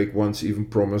 that Craig once even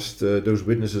promised those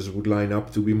witnesses would line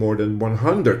up to be more than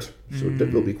 100. So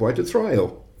that will be quite a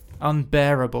trial.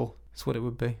 Unbearable, that's what it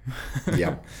would be.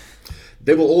 Yeah.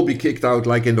 They will all be kicked out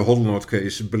like in the Hodlnaut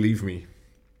case, believe me.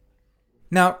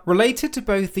 Now, related to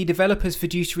both the developers'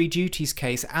 fiduciary duties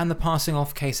case and the passing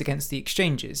off case against the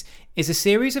exchanges is a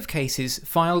series of cases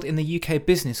filed in the UK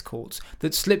business courts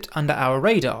that slipped under our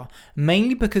radar,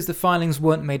 mainly because the filings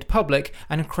weren't made public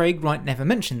and Craig Wright never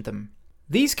mentioned them.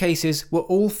 These cases were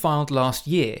all filed last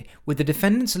year, with the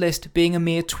defendants list being a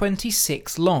mere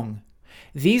 26 long.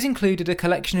 These included a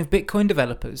collection of Bitcoin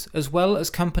developers, as well as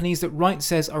companies that Wright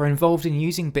says are involved in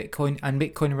using Bitcoin and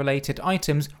Bitcoin-related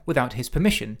items without his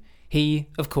permission, he,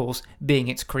 of course, being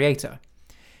its creator.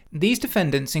 These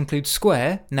defendants include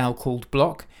Square, now called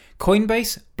Block,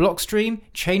 Coinbase, Blockstream,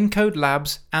 Chaincode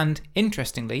Labs, and,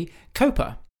 interestingly,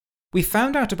 Copa. We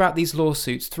found out about these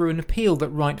lawsuits through an appeal that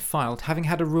Wright filed, having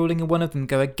had a ruling in one of them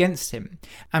go against him,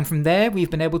 and from there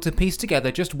we've been able to piece together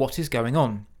just what is going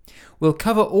on. We'll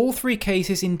cover all three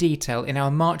cases in detail in our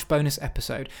March bonus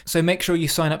episode, so make sure you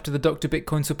sign up to the Dr.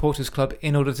 Bitcoin Supporters Club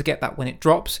in order to get that when it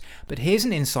drops, but here's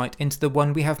an insight into the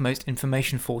one we have most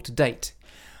information for to date.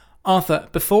 Arthur,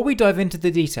 before we dive into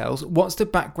the details, what's the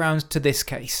background to this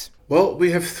case? Well,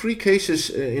 we have 3 cases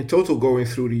in total going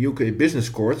through the UK business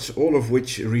courts, all of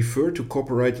which refer to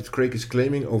copyright that Craig is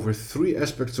claiming over 3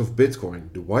 aspects of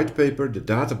Bitcoin: the white paper, the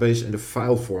database and the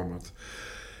file format.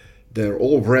 They're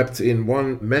all wrapped in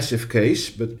one massive case,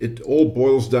 but it all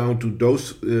boils down to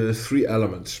those 3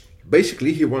 elements.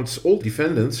 Basically, he wants all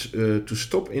defendants to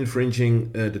stop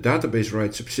infringing the database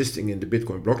rights subsisting in the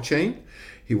Bitcoin blockchain.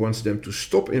 He wants them to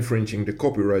stop infringing the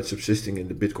copyright subsisting in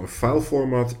the Bitcoin file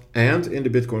format and in the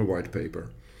Bitcoin white paper.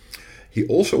 He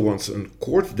also wants a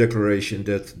court declaration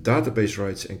that database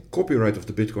rights and copyright of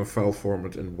the Bitcoin file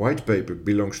format and white paper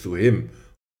belongs to him.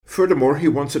 Furthermore, he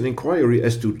wants an inquiry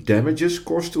as to damages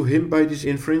caused to him by these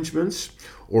infringements,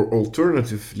 or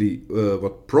alternatively,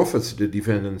 what profits the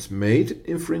defendants made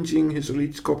infringing his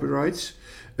alleged copyrights.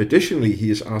 Additionally, he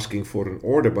is asking for an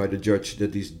order by the judge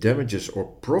that these damages or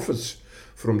profits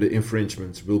from the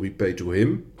infringements will be paid to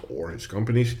him or his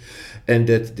companies, and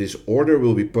that this order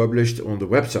will be published on the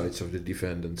websites of the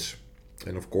defendants.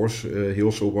 And of course, he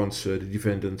also wants the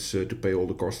defendants to pay all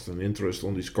the costs and interest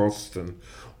on these costs and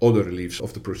other reliefs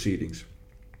of the proceedings.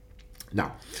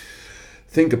 Now,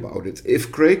 think about it.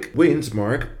 If Craig wins,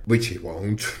 Mark, which he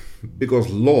won't, because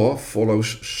law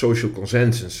follows social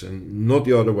consensus and not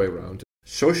the other way around.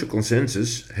 Social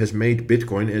consensus has made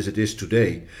Bitcoin as it is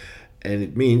today. And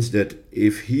it means that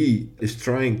if he is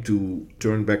trying to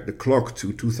turn back the clock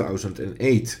to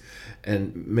 2008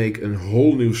 and make a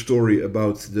whole new story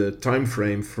about the time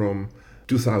frame from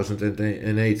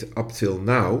 2008 up till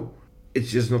now, it's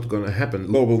just not going to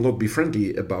happen. Law will not be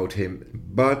friendly about him.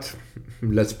 But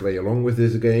let's play along with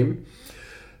this game.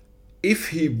 If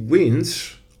he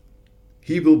wins,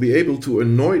 he will be able to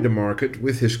annoy the market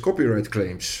with his copyright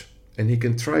claims. And he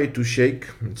can try to shake,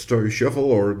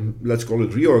 shuffle, or let's call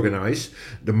it reorganize,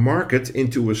 the market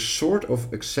into a sort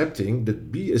of accepting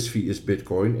that BSV is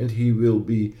Bitcoin, and he will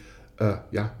be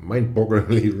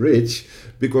mind-bogglingly rich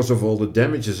because of all the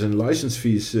damages and license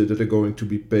fees that are going to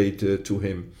be paid to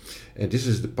him. And this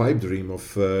is the pipe dream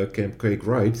of Camp Craig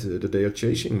Wright that they are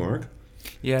chasing, Mark.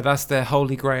 Yeah, that's their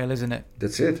holy grail, isn't it?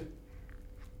 That's it.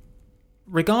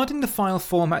 Regarding the file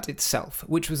format itself,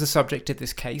 which was the subject of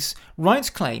this case, Wright's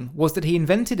claim was that he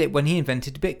invented it when he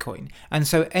invented Bitcoin, and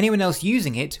so anyone else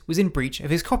using it was in breach of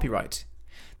his copyright.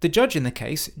 The judge in the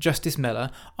case, Justice Miller,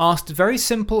 asked a very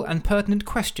simple and pertinent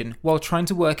question while trying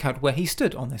to work out where he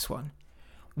stood on this one.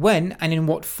 When and in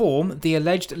what form the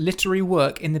alleged literary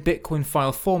work in the Bitcoin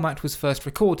file format was first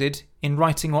recorded, in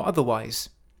writing or otherwise.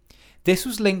 This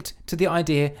was linked to the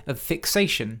idea of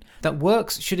fixation, that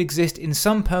works should exist in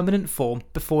some permanent form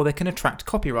before they can attract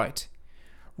copyright.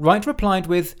 Wright replied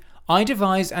with, "I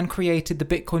devised and created the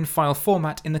Bitcoin file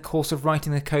format in the course of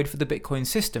writing the code for the Bitcoin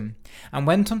system," and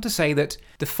went on to say that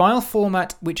the file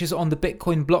format which is on the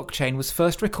Bitcoin blockchain was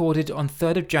first recorded on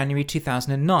 3rd of January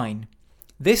 2009.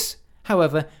 This,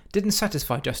 however, didn't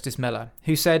satisfy Justice Miller,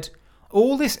 who said,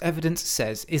 "All this evidence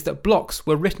says is that blocks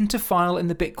were written to file in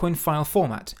the Bitcoin file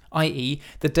format, i.e.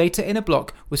 the data in a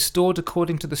block was stored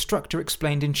according to the structure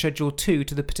explained in Schedule 2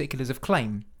 to the particulars of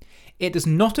claim. It does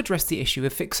not address the issue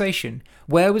of fixation.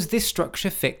 Where was this structure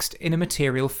fixed in a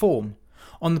material form?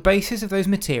 On the basis of those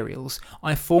materials,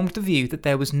 I formed the view that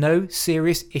there was no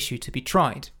serious issue to be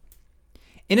tried.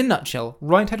 In a nutshell,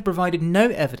 Wright had provided no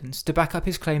evidence to back up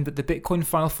his claim that the Bitcoin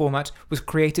file format was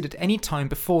created at any time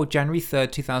before January 3,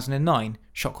 2009,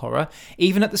 shock horror,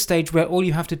 even at the stage where all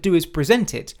you have to do is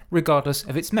present it, regardless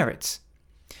of its merits.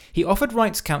 He offered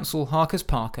Wright's counsel Harcus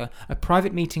Parker a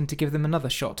private meeting to give them another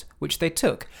shot, which they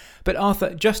took. But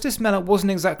Arthur, Justice Mellor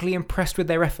wasn't exactly impressed with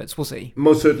their efforts, was he?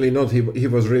 Most certainly not. He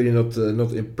was really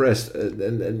not impressed.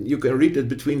 And you can read it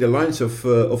between the lines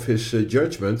of his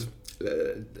judgment.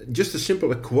 Just a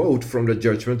simple quote from the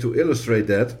judgment to illustrate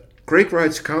that. Craig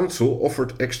Wright's counsel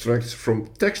offered extracts from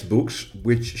textbooks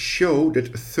which show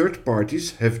that third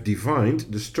parties have defined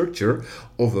the structure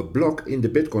of a block in the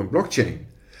Bitcoin blockchain.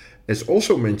 As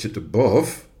also mentioned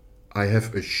above, I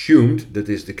have assumed that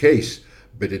is the case,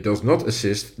 but it does not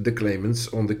assist the claimants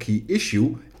on the key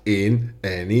issue in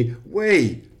any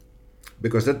way.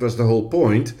 Because that was the whole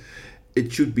point.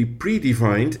 It should be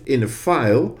predefined in a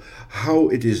file how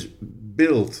it is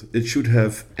built. It should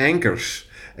have anchors.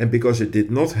 And because it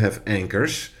did not have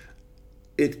anchors,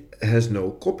 it has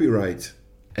no copyright.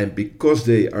 And because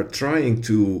they are trying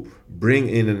to bring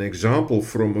in an example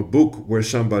from a book where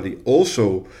somebody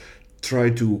also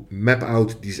tried to map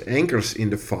out these anchors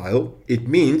in the file, it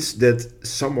means that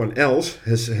someone else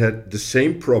has had the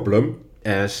same problem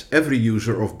as every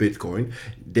user of Bitcoin.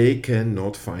 They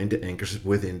cannot find the anchors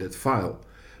within that file.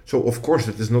 So of course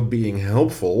that is not being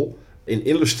helpful in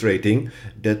illustrating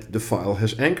that the file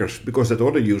has anchors, because that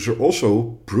other user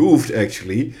also proved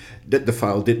actually that the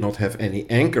file did not have any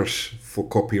anchors for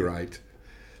copyright.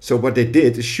 So what they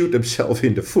did is shoot themselves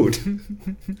in the foot.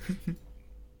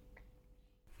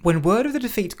 When word of the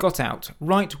defeat got out,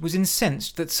 Wright was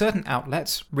incensed that certain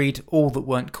outlets, read all that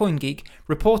weren't CoinGeek,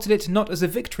 reported it not as a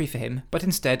victory for him, but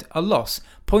instead a loss,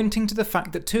 pointing to the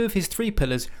fact that 2 of his 3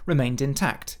 pillars remained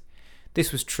intact.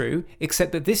 This was true,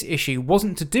 except that this issue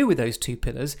wasn't to do with those 2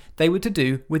 pillars, they were to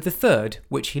do with the third,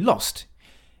 which he lost.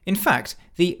 In fact,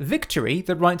 the victory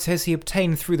that Wright says he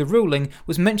obtained through the ruling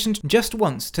was mentioned just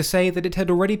once to say that it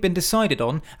had already been decided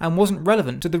on and wasn't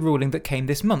relevant to the ruling that came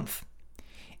this month.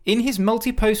 In his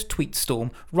multi-post tweet storm,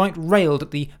 Wright railed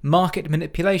at the market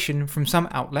manipulation from some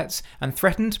outlets and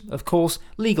threatened, of course,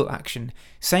 legal action,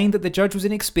 saying that the judge was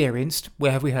inexperienced,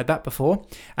 where have we heard that before,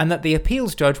 and that the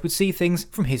appeals judge would see things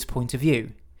from his point of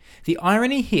view. The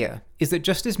irony here is that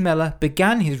Justice Mellor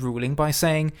began his ruling by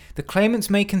saying the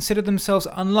claimants may consider themselves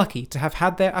unlucky to have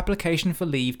had their application for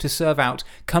leave to serve out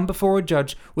come before a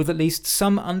judge with at least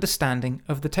some understanding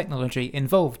of the technology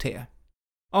involved here.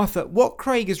 Arthur, what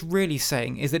Craig is really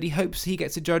saying is that he hopes he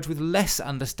gets a judge with less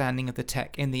understanding of the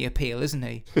tech in the appeal, isn't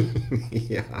he?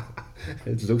 Yeah,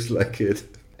 it looks like it.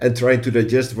 And trying to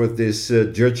digest what this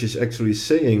judge is actually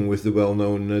saying with the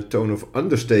well-known tone of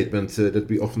understatement that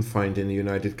we often find in the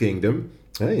United Kingdom,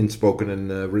 in spoken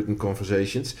and written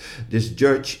conversations, this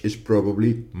judge is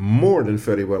probably more than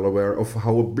very well aware of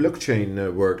how a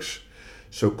blockchain works.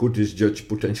 So could this judge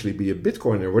potentially be a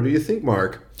Bitcoiner? What do you think,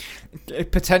 Mark?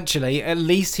 Potentially. At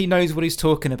least he knows what he's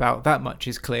talking about. That much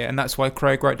is clear, and that's why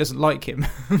Craig Wright doesn't like him.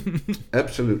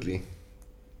 Absolutely.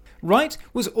 Wright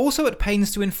was also at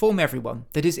pains to inform everyone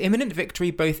that his imminent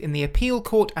victory both in the appeal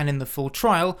court and in the full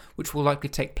trial, which will likely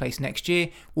take place next year,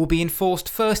 will be enforced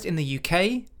first in the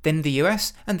UK, then the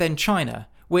US, and then China,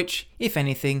 which, if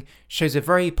anything, shows a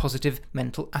very positive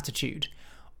mental attitude.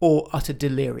 Or utter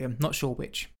delirium, not sure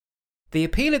which. The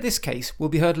appeal of this case will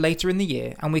be heard later in the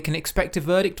year, and we can expect a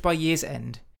verdict by year's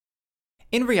end.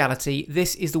 In reality,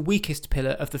 this is the weakest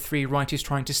pillar of the 3 Wright is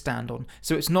trying to stand on,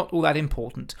 so it's not all that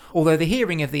important, although the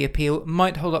hearing of the appeal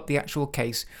might hold up the actual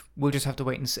case. We'll just have to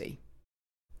wait and see.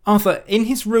 Arthur, in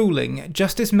his ruling,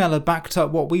 Justice Mellor backed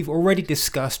up what we've already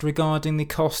discussed regarding the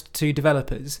cost to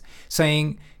developers,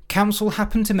 saying, counsel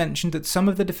happened to mention that some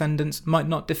of the defendants might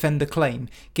not defend the claim,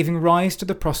 giving rise to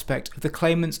the prospect of the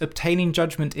claimants obtaining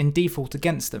judgment in default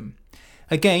against them.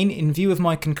 Again, in view of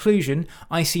my conclusion,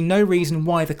 I see no reason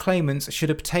why the claimants should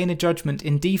obtain a judgment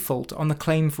in default on the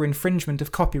claim for infringement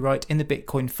of copyright in the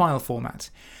Bitcoin file format.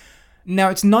 Now,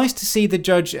 it's nice to see the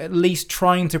judge at least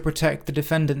trying to protect the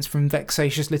defendants from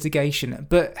vexatious litigation,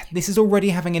 but this is already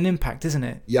having an impact, isn't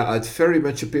it? Yeah, it very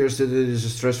much appears that it is a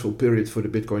stressful period for the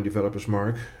Bitcoin developers,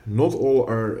 Mark. Not all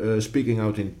are speaking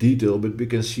out in detail, but we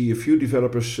can see a few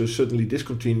developers certainly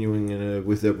discontinuing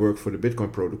with their work for the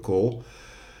Bitcoin protocol.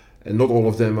 And not all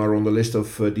of them are on the list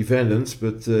of defendants,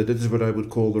 but that is what I would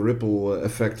call the ripple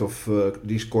effect of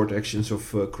these court actions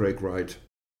of Craig Wright.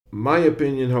 My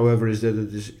opinion, however, is that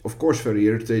it is, of course, very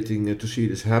irritating to see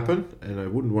this happen, and I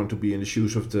wouldn't want to be in the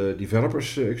shoes of the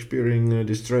developers experiencing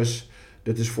distress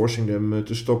that is forcing them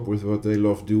to stop with what they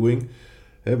love doing.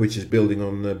 which is building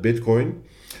on Bitcoin.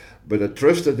 But I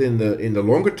trust that in the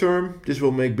longer term, this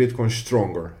will make Bitcoin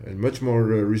stronger and much more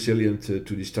resilient to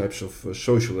these types of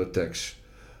social attacks.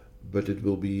 But it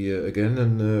will be,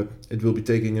 it will be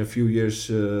taking a few years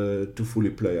to fully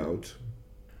play out.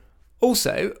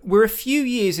 Also, we're a few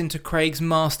years into Craig's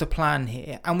master plan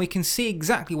here, and we can see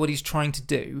exactly what he's trying to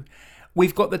do.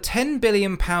 We've got the £10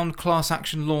 billion class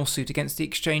action lawsuit against the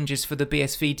exchanges for the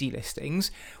BSV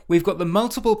delistings. We've got the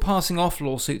multiple passing off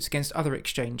lawsuits against other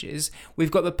exchanges.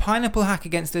 We've got the Pineapple hack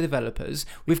against the developers.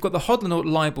 We've got the Hodlonaut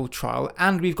libel trial,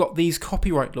 and we've got these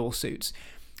copyright lawsuits.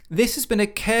 This has been a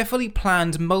carefully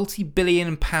planned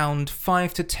multi-billion pound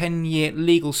 5 to 10 year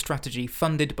legal strategy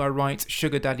funded by Wright's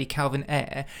sugar daddy Calvin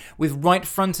Ayre, with Wright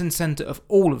front and centre of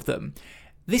all of them.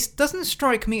 This doesn't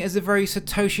strike me as a very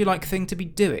Satoshi-like thing to be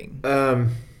doing.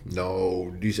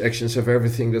 No, these actions have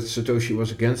everything that Satoshi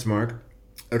was against, Mark.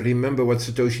 Remember what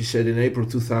Satoshi said in April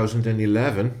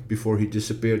 2011, before he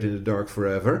disappeared in the dark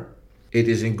forever? It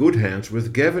is in good hands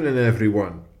with Gavin and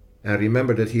everyone. And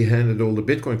remember that he handed all the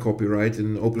Bitcoin copyright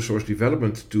and open source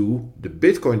development to the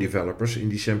Bitcoin developers in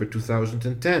December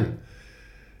 2010.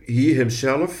 He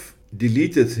himself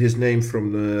deleted his name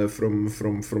from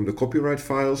the copyright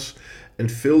files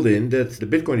and filled in that the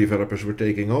Bitcoin developers were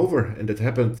taking over, and that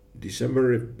happened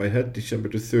December the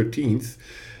 13th,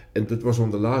 and that was on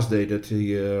the last day that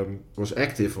he was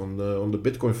active on the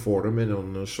Bitcoin forum and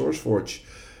on SourceForge.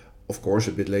 Of course,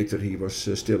 a bit later he was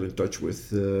still in touch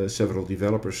with several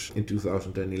developers in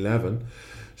 2011,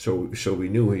 so we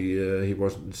knew he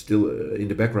was still in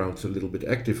the background a little bit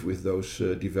active with those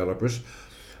developers.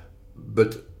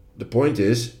 But the point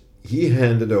is, he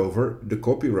handed over the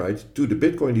copyright to the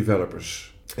Bitcoin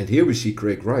developers. And here we see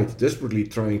Craig Wright desperately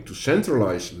trying to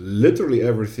centralize literally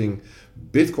everything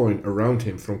Bitcoin around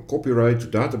him, from copyright to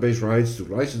database rights to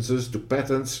licenses to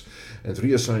patents, and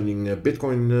reassigning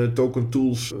Bitcoin token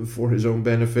tools for his own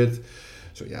benefit.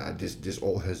 So yeah, this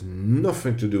all has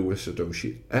nothing to do with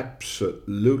Satoshi.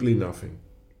 Absolutely nothing.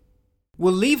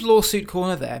 We'll leave Lawsuit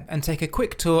Corner there and take a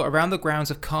quick tour around the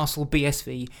grounds of Castle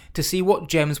BSV to see what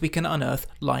gems we can unearth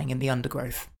lying in the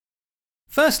undergrowth.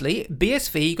 Firstly,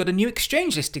 BSV got a new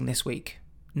exchange listing this week.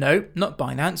 No, not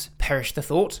Binance, perish the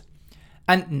thought.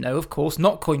 And no, of course,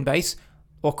 not Coinbase,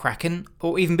 or Kraken,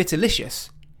 or even Bitalicious.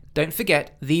 Don't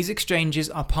forget, these exchanges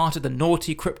are part of the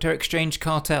naughty crypto exchange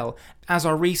cartel, as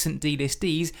are recent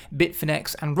delistees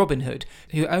Bitfinex and Robinhood,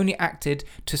 who only acted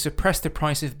to suppress the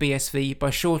price of BSV by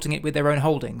shorting it with their own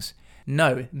holdings.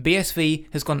 No,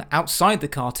 BSV has gone outside the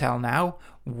cartel now,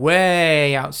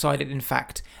 way outside it in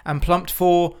fact, and plumped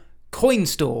for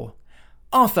CoinStore.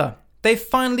 Arthur, they've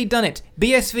finally done it.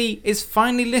 BSV is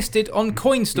finally listed on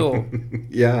CoinStore.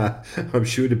 Yeah, I'm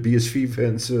sure the BSV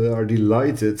fans are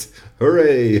delighted.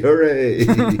 Hooray, hooray.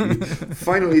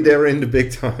 Finally they're in the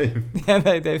big time. Yeah,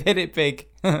 they've hit it big.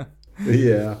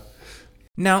 Yeah.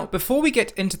 Now, before we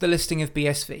get into the listing of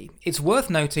BSV, it's worth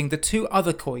noting the two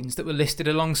other coins that were listed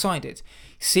alongside it,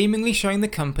 seemingly showing the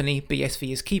company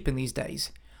BSV is keeping these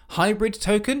days. Hybrid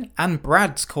Token and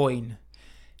Brad's Coin.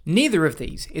 Neither of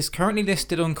these is currently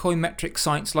listed on coinmetric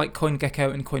sites like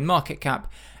CoinGecko and CoinMarketCap,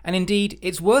 and indeed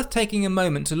it's worth taking a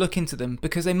moment to look into them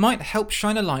because they might help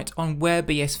shine a light on where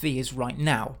BSV is right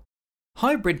now.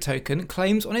 Hybrid Token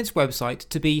claims on its website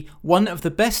to be one of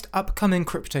the best upcoming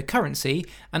cryptocurrency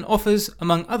and offers,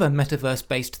 among other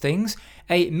metaverse-based things,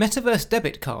 a metaverse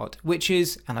debit card, which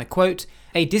is, and I quote,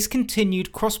 a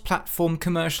discontinued cross-platform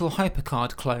commercial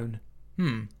hypercard clone.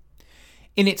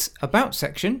 In its About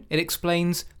section, it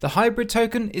explains the hybrid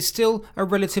token is still a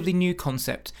relatively new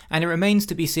concept, and it remains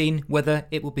to be seen whether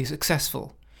it will be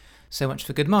successful. So much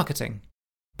for good marketing.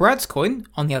 Brad's Coin,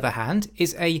 on the other hand,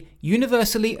 is a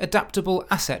universally adaptable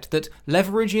asset that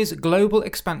leverages global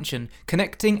expansion,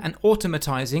 connecting and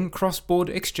automatizing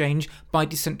cross-border exchange by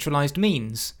decentralized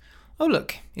means. Oh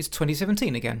look, it's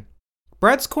 2017 again.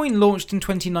 Brad's Coin launched in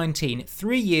 2019,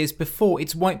 3 years before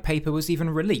its white paper was even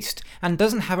released, and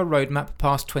doesn't have a roadmap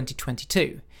past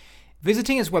 2022.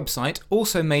 Visiting its website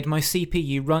also made my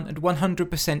CPU run at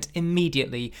 100%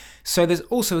 immediately, so there's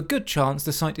also a good chance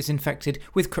the site is infected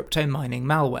with crypto mining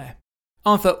malware.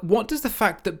 Arthur, what does the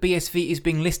fact that BSV is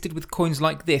being listed with coins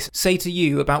like this say to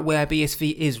you about where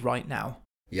BSV is right now?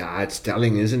 Yeah, it's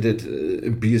telling, isn't it?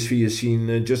 BSV is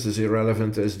seen just as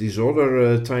irrelevant as these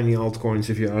other tiny altcoins,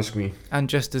 if you ask me. And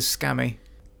just as scammy.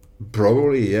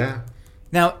 Probably, yeah.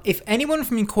 Now, if anyone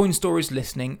from CoinStore is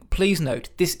listening, please note,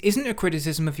 this isn't a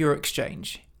criticism of your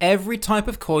exchange. Every type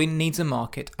of coin needs a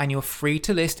market, and you're free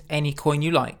to list any coin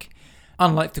you like.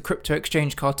 Unlike the crypto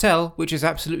exchange cartel, which is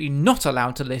absolutely not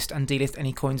allowed to list and delist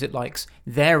any coins it likes,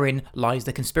 therein lies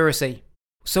the conspiracy.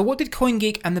 So what did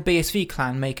CoinGeek and the BSV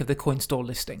clan make of the CoinStore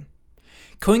listing?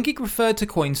 CoinGeek referred to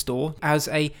CoinStore as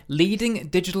a leading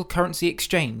digital currency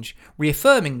exchange,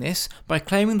 reaffirming this by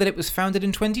claiming that it was founded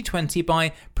in 2020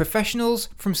 by professionals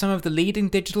from some of the leading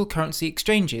digital currency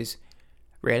exchanges.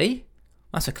 Really?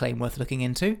 That's a claim worth looking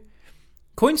into.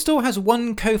 CoinStore has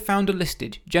one co-founder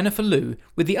listed, Jennifer Lu,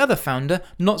 with the other founder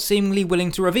not seemingly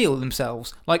willing to reveal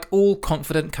themselves, like all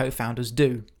confident co-founders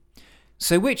do.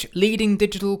 So which leading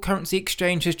digital currency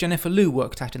exchange has Jennifer Lu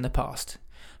worked at in the past?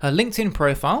 Her LinkedIn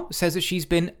profile says that she's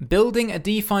been building a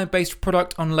DeFi-based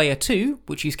product on Layer 2,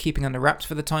 which she's keeping under wraps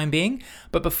for the time being,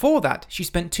 but before that she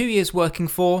spent 2 years working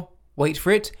for, wait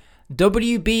for it,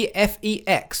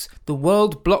 WBFEX, the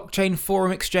World Blockchain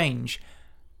Forum Exchange.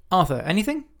 Arthur,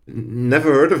 anything?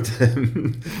 Never heard of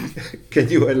them. Can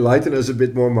you enlighten us a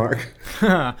bit more, Mark?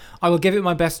 I will give it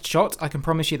my best shot, I can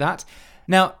promise you that.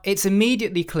 Now, it's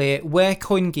immediately clear where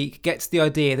CoinGeek gets the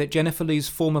idea that Jennifer Lu's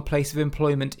former place of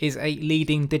employment is a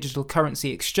leading digital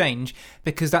currency exchange,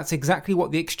 because that's exactly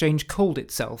what the exchange called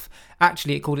itself.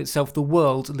 Actually, it called itself the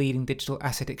world's leading digital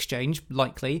asset exchange,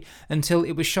 likely, until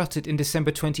it was shuttered in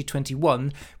December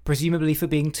 2021, presumably for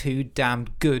being too damn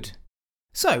good.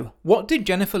 So, what did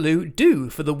Jennifer Lu do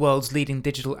for the world's leading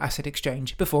digital asset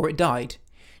exchange before it died?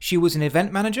 She was an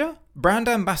event manager, brand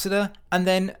ambassador, and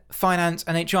then finance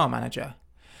and HR manager.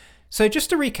 So just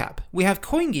to recap, we have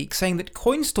CoinGeek saying that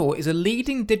CoinStore is a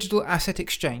leading digital asset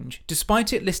exchange,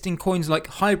 despite it listing coins like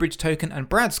Hybrid Token and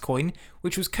Brad's Coin,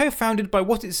 which was co-founded by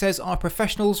what it says are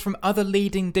professionals from other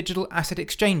leading digital asset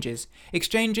exchanges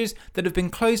that have been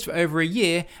closed for over a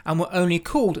year and were only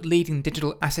called leading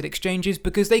digital asset exchanges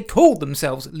because they called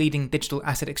themselves leading digital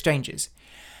asset exchanges.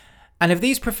 And of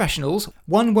these professionals,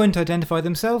 one won't identify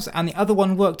themselves and the other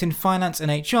one worked in finance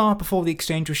and HR before the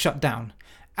exchange was shut down.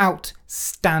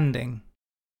 Outstanding.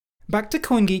 Back to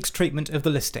CoinGeek's treatment of the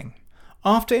listing.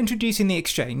 After introducing the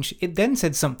exchange, it then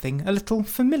said something a little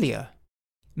familiar.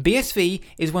 BSV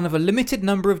is one of a limited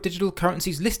number of digital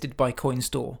currencies listed by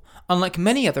CoinStore. Unlike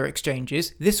many other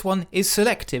exchanges, this one is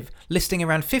selective, listing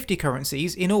around 50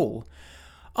 currencies in all.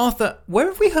 Arthur, where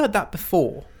have we heard that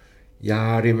before?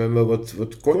 Yeah, I remember what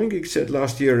CoinGeek said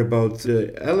last year about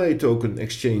the LA Token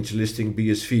exchange listing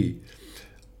BSV.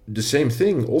 The same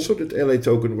thing, also that LA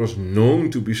Token was known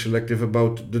to be selective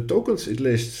about the tokens it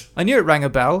lists. I knew it rang a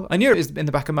bell. I knew it was in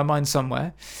the back of my mind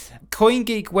somewhere.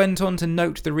 CoinGeek went on to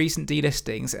note the recent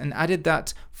delistings and added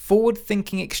that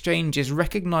forward-thinking exchanges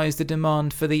recognise the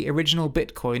demand for the original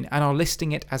Bitcoin and are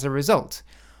listing it as a result.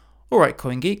 Alright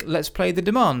CoinGeek, let's play the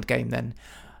demand game then.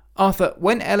 Arthur,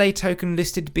 when LA Token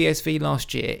listed BSV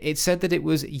last year, it said that it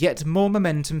was yet more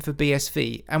momentum for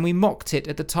BSV, and we mocked it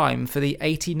at the time for the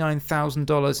 $89,000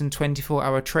 in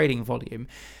 24-hour trading volume.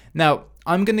 Now,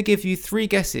 I'm going to give you 3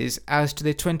 guesses as to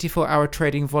the 24-hour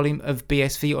trading volume of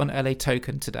BSV on LA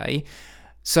Token today.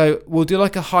 So we'll do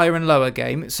like a higher and lower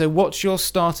game. So what's your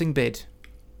starting bid?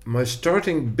 My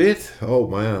starting bid? Oh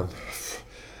man,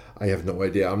 I have no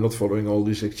idea. I'm not following all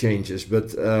these exchanges,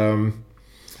 but...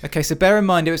 Okay, so bear in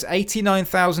mind it was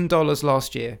 $89,000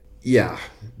 last year. Yeah,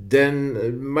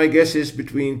 then my guess is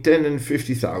between 10 and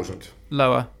 50,000.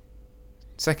 Lower.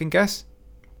 Second guess?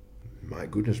 My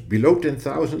goodness, below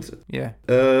 10,000? Yeah.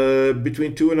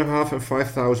 Between $2,500 and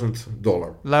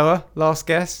 $5,000. Lower. Last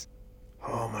guess?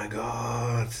 Oh my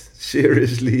god,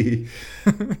 seriously?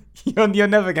 You're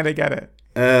never going to get it.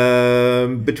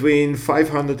 Between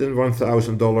 $500 and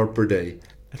 $1,000 per day.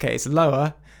 Okay, it's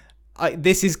lower.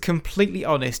 This is completely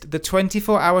honest. The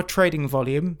 24-hour trading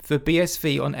volume for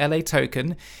BSV on LA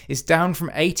Token is down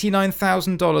from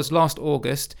 $89,000 last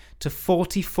August to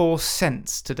 44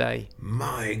 cents today.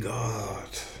 My god.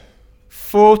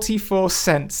 44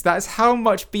 cents. That's how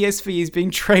much BSV is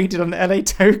being traded on LA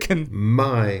Token.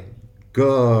 My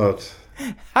god.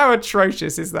 How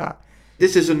atrocious is that?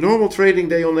 This is a normal trading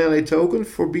day on LA Token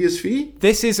for BSV?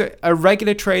 This is a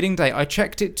regular trading day. I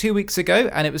checked it 2 weeks ago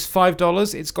and it was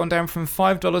 $5. It's gone down from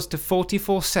 $5 to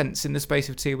 44 cents in the space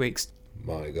of 2 weeks.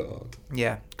 My god.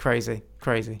 Yeah, crazy.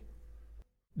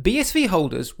 BSV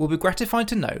holders will be gratified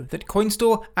to know that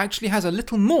CoinStore actually has a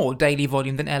little more daily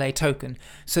volume than LA Token,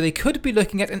 so they could be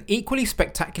looking at an equally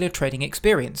spectacular trading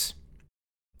experience.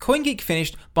 CoinGeek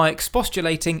finished by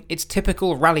expostulating its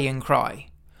typical rallying cry.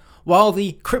 While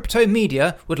the crypto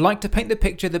media would like to paint the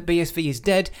picture that BSV is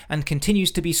dead and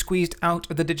continues to be squeezed out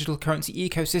of the digital currency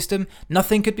ecosystem,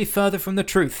 nothing could be further from the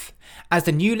truth. As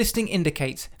the new listing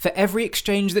indicates, for every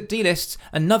exchange that delists,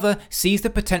 another sees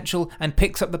the potential and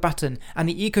picks up the baton, and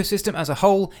the ecosystem as a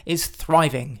whole is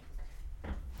thriving.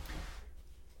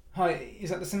 Hi, is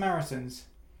that the Samaritans?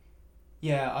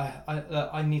 Yeah,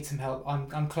 I need some help.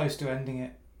 I'm close to ending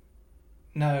it.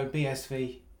 No,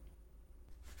 BSV.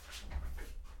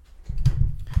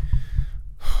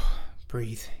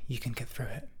 Breathe, you can get through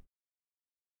it.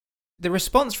 The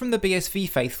response from the BSV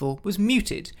faithful was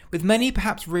muted, with many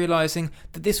perhaps realising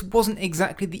that this wasn't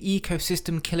exactly the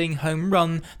ecosystem-killing home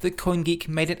run that CoinGeek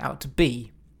made it out to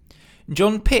be.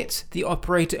 John Pitt, the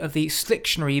operator of the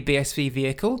Slictionary BSV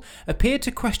vehicle, appeared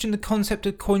to question the concept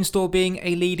of CoinStore being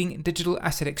a leading digital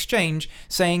asset exchange,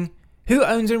 saying, "Who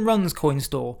owns and runs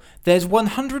CoinStore? There's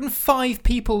 105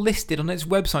 people listed on its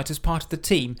website as part of the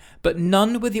team, but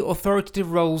none with the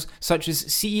authoritative roles such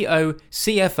as CEO,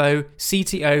 CFO,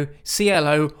 CTO,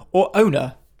 CLO, or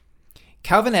owner."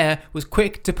 Calvin Ayre was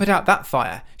quick to put out that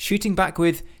fire, shooting back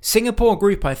with, "Singapore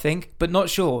group I think, but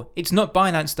not sure. It's not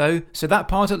Binance though, so that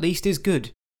part at least is good."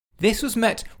 This was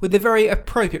met with a very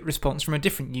appropriate response from a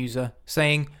different user,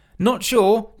 saying, "Not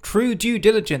sure, true due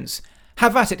diligence.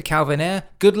 Have at it, Calvin Ayre.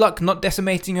 Good luck not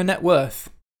decimating your net worth."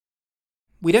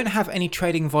 We don't have any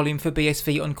trading volume for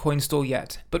BSV on CoinStore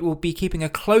yet, but we'll be keeping a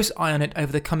close eye on it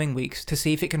over the coming weeks to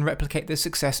see if it can replicate the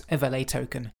success of LA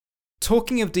Token.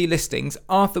 Talking of delistings,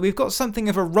 Arthur, we've got something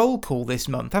of a roll call this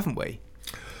month, haven't we?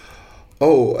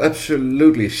 Oh,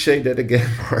 absolutely. Say that again,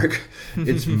 Mark.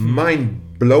 It's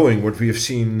mind-blowing what we have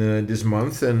seen this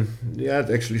month. And yeah,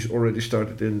 it actually already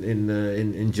started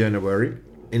in January.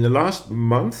 In the last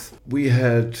month, we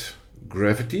had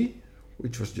Gravity,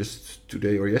 which was just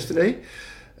today or yesterday.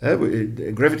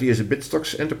 Gravity is a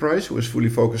BitStocks enterprise who is fully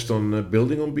focused on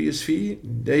building on BSV.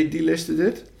 They delisted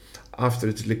it after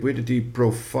its liquidity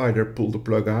provider pulled the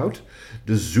plug out.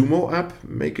 The Zumo app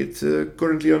make it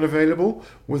currently unavailable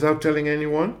without telling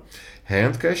anyone.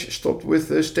 Handcash stopped with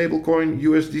stablecoin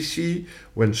USDC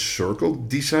when Circle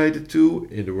decided to,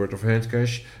 in the word of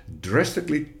Handcash,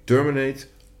 drastically terminate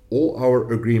all our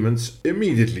agreements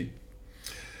immediately.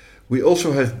 We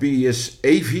also have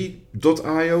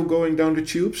BSAV.io going down the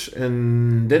tubes,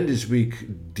 and then this week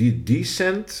the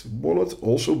Decent wallet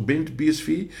also binned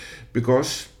BSV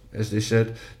because, as they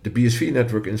said, the BSV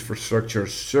network infrastructure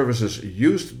services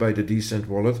used by the Decent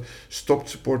wallet stopped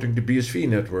supporting the BSV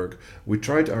network. We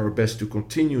tried our best to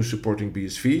continue supporting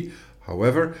BSV,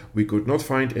 however, we could not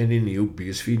find any new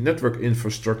BSV network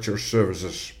infrastructure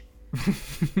services.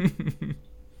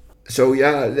 So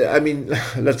yeah, I mean,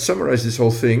 let's summarize this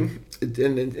whole thing.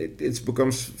 It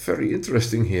becomes very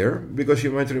interesting here, because you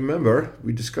might remember,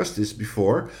 we discussed this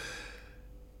before,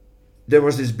 there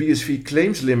was this BSV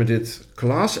Claims Limited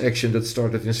class action that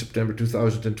started in September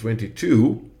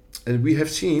 2022, and we have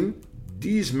seen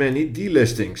these many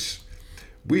delistings.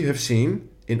 We have seen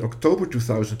in October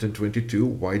 2022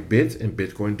 Whitebit and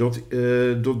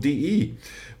Bitcoin.de.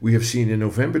 We have seen in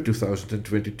November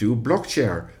 2022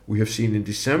 Blockchair. We have seen in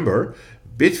December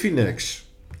Bitfinex.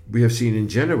 We have seen in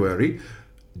January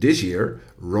this year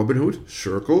Robinhood,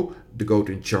 Circle, the Goat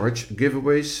in Charge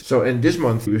giveaways. So, and this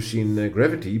month we've seen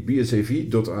Gravity,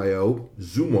 BSAV.io,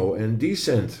 Zumo and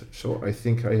Decent. So I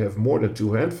think I have more than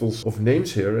two handfuls of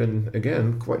names here, and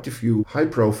again quite a few high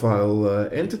profile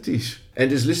entities. And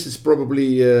this list is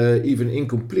probably even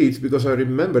incomplete, because I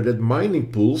remember that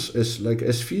mining pools as like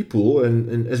SV Pool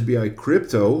and SBI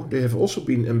Crypto, they have also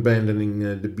been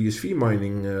abandoning the BSV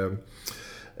mining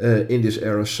in this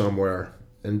era somewhere.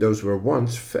 And those were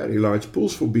once very large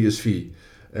pools for BSV.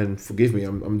 And forgive me,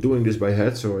 I'm doing this by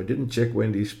head, so I didn't check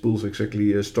when these pools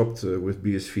exactly stopped with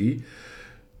BSV.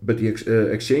 But the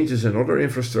exchanges and other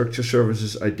infrastructure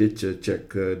services I did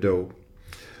check though.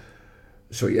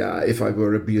 So yeah, if I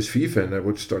were a BSV fan, I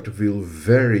would start to feel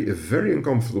very, very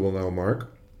uncomfortable now,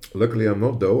 Mark. Luckily I'm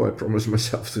not though. I promised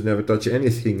myself to never touch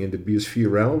anything in the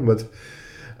BSV realm, but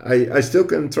I still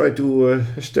can try to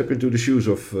step into the shoes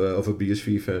of a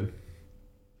BSV fan.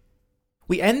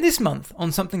 We end this month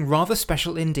on something rather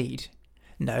special indeed.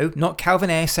 No, not Calvin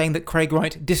Ayre saying that Craig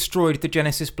Wright destroyed the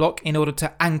Genesis block in order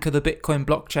to anchor the Bitcoin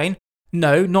blockchain.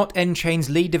 No, not nChain's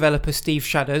lead developer Steve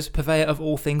Shadders, purveyor of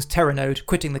all things Terranode,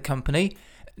 quitting the company.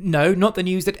 No, not the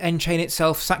news that nChain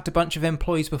itself sacked a bunch of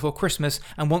employees before Christmas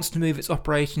and wants to move its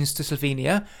operations to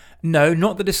Slovenia. No,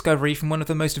 not the discovery from one of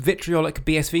the most vitriolic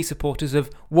BSV supporters of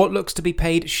what looks to be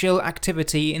paid shill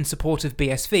activity in support of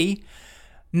BSV.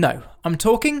 No, I'm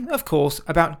talking, of course,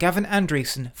 about Gavin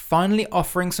Andresen finally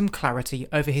offering some clarity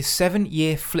over his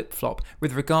 7-year flip-flop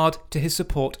with regard to his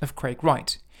support of Craig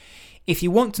Wright. If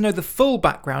you want to know the full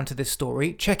background to this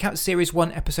story, check out Series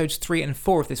 1, Episodes 3 and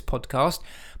 4 of this podcast.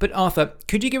 But Arthur,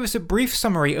 could you give us a brief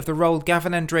summary of the role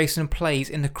Gavin Andresen plays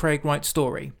in the Craig Wright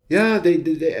story? Yeah,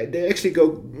 they actually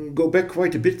go back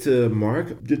quite a bit,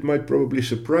 Mark. That might probably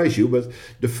surprise you, but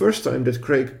the first time that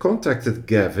Craig contacted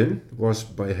Gavin was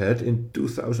by head in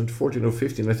 2014 or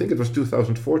 15. I think it was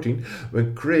 2014,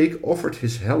 when Craig offered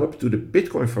his help to the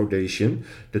Bitcoin Foundation,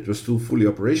 that was still fully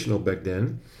operational back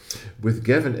then. With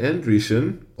Gavin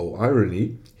Andresen, oh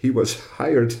irony, he was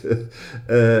hired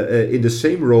in the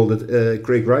same role that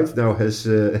Craig Wright now has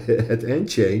at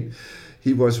Enchain.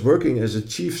 He was working as a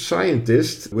chief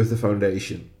scientist with the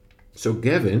foundation. So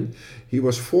Gavin, he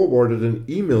was forwarded an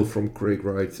email from Craig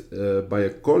Wright by a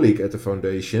colleague at the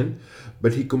foundation,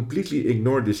 but he completely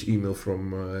ignored this email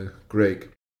from Craig.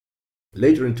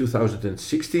 Later in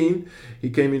 2016, he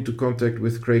came into contact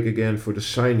with Craig again for the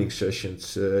signing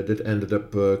sessions that ended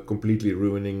up completely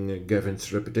ruining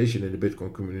Gavin's reputation in the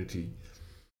Bitcoin community.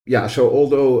 Yeah, so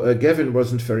although Gavin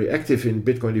wasn't very active in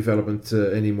Bitcoin development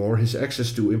anymore, his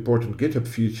access to important GitHub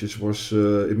features was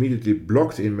immediately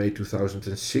blocked in May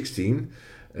 2016,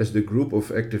 as the group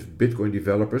of active Bitcoin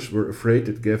developers were afraid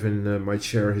that Gavin might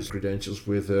share his credentials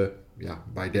with,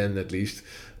 by then at least,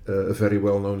 a very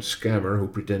well-known scammer who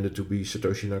pretended to be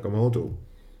Satoshi Nakamoto.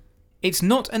 It's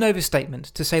not an overstatement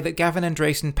to say that Gavin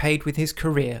Andresen paid with his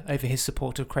career over his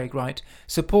support of Craig Wright,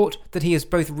 support that he has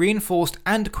both reinforced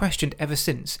and questioned ever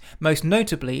since, most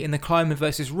notably in the Kleiman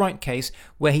vs. Wright case,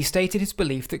 where he stated his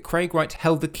belief that Craig Wright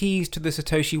held the keys to the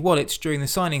Satoshi wallets during the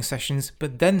signing sessions,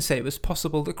 but then said it was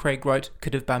possible that Craig Wright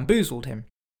could have bamboozled him.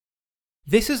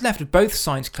 This has left both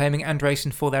sides claiming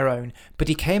Andresen for their own, but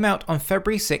he came out on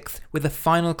February 6th with a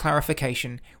final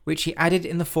clarification, which he added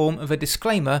in the form of a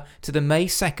disclaimer to the May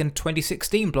 2nd,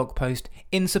 2016 blog post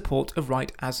in support of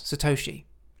Wright as Satoshi.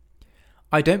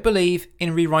 I don't believe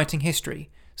in rewriting history,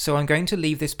 so I'm going to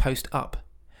leave this post up.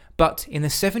 But in the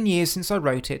 7 years since I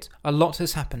wrote it, a lot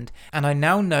has happened, and I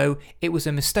now know it was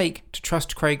a mistake to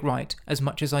trust Craig Wright as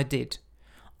much as I did.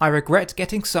 I regret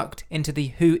getting sucked into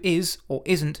the who is or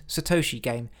isn't Satoshi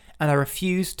game, and I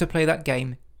refuse to play that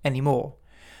game anymore.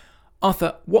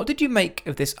 Arthur, what did you make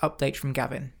of this update from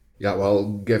Gavin? Yeah, well,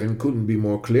 Gavin couldn't be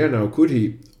more clear now, could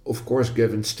he? Of course,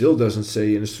 Gavin still doesn't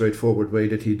say in a straightforward way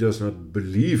that he does not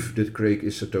believe that Craig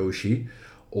is Satoshi.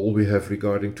 All we have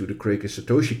regarding to the Craig is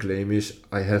Satoshi claim is,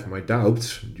 I have my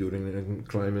doubts, during the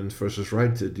Kleiman versus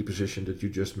Wright deposition that you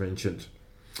just mentioned.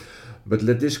 But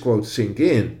let this quote sink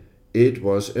in. It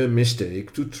was a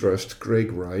mistake to trust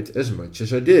Craig Wright as much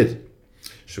as I did.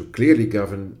 So clearly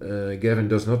Gavin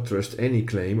does not trust any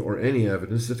claim or any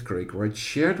evidence that Craig Wright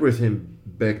shared with him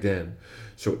back then.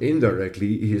 So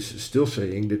indirectly he is still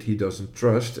saying that he doesn't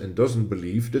trust and doesn't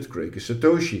believe that Craig is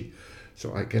Satoshi.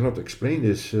 So I cannot explain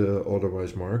this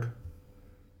otherwise, Mark.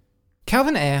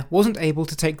 Calvin Ayre wasn't able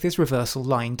to take this reversal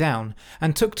lying down,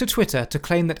 and took to Twitter to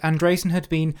claim that Andresen had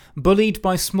been bullied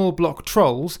by small block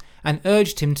trolls and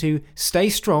urged him to stay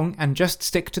strong and just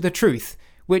stick to the truth,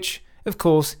 which, of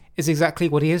course, is exactly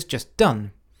what he has just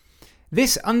done.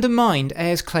 This undermined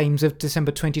Ayre's claims of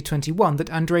December 2021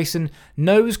 that Andresen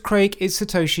knows Craig is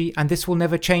Satoshi and this will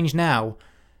never change now.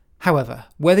 However,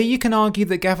 whether you can argue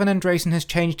that Gavin Andresen has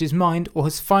changed his mind or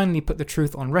has finally put the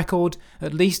truth on record,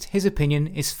 at least his opinion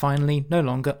is finally no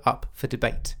longer up for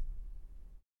debate.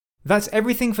 That's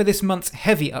everything for this month's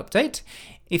heavy update.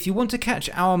 If you want to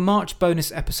catch our March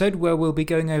bonus episode where we'll be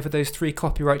going over those 3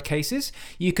 copyright cases,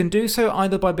 you can do so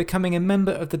either by becoming a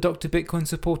member of the Dr. Bitcoin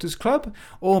Supporters Club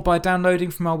or by downloading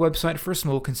from our website for a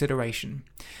small consideration.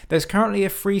 There's currently a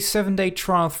free 7-day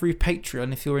trial through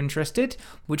Patreon if you're interested,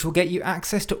 which will get you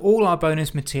access to all our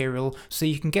bonus material so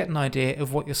you can get an idea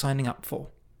of what you're signing up for.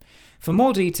 For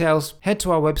more details, head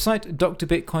to our website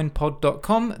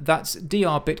drbitcoinpod.com, that's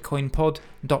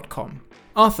drbitcoinpod.com.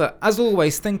 Arthur, as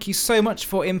always, thank you so much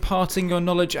for imparting your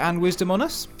knowledge and wisdom on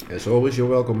us. As always, you're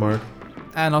welcome, Mark.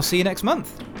 And I'll see you next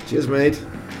month. Cheers, mate.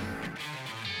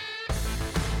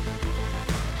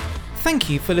 Thank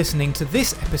you for listening to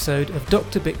this episode of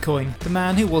Dr. Bitcoin, the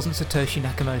man who wasn't Satoshi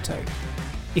Nakamoto.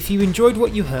 If you enjoyed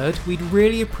what you heard, we'd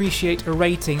really appreciate a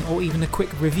rating or even a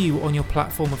quick review on your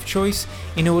platform of choice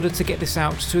in order to get this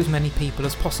out to as many people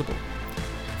as possible.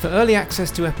 For early access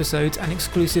to episodes and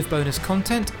exclusive bonus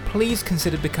content, please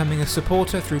consider becoming a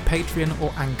supporter through Patreon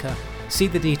or Anchor. See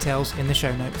the details in the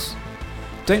show notes.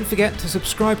 Don't forget to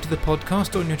subscribe to the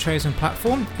podcast on your chosen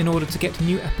platform in order to get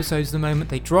new episodes the moment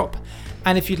they drop.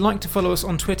 And if you'd like to follow us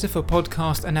on Twitter for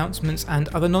podcast announcements and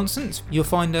other nonsense, you'll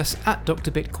find us at Dr.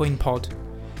 Bitcoin Pod.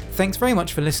 Thanks very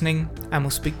much for listening, and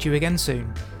we'll speak to you again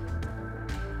soon.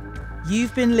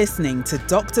 You've been listening to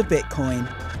Dr. Bitcoin,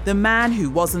 The Man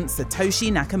Who Wasn't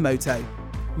Satoshi Nakamoto.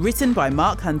 Written by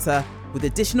Mark Hunter, with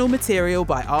additional material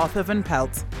by Arthur Van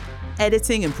Pelt.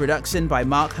 Editing and production by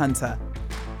Mark Hunter.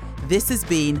 This has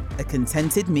been a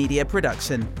Contented Media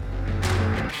production.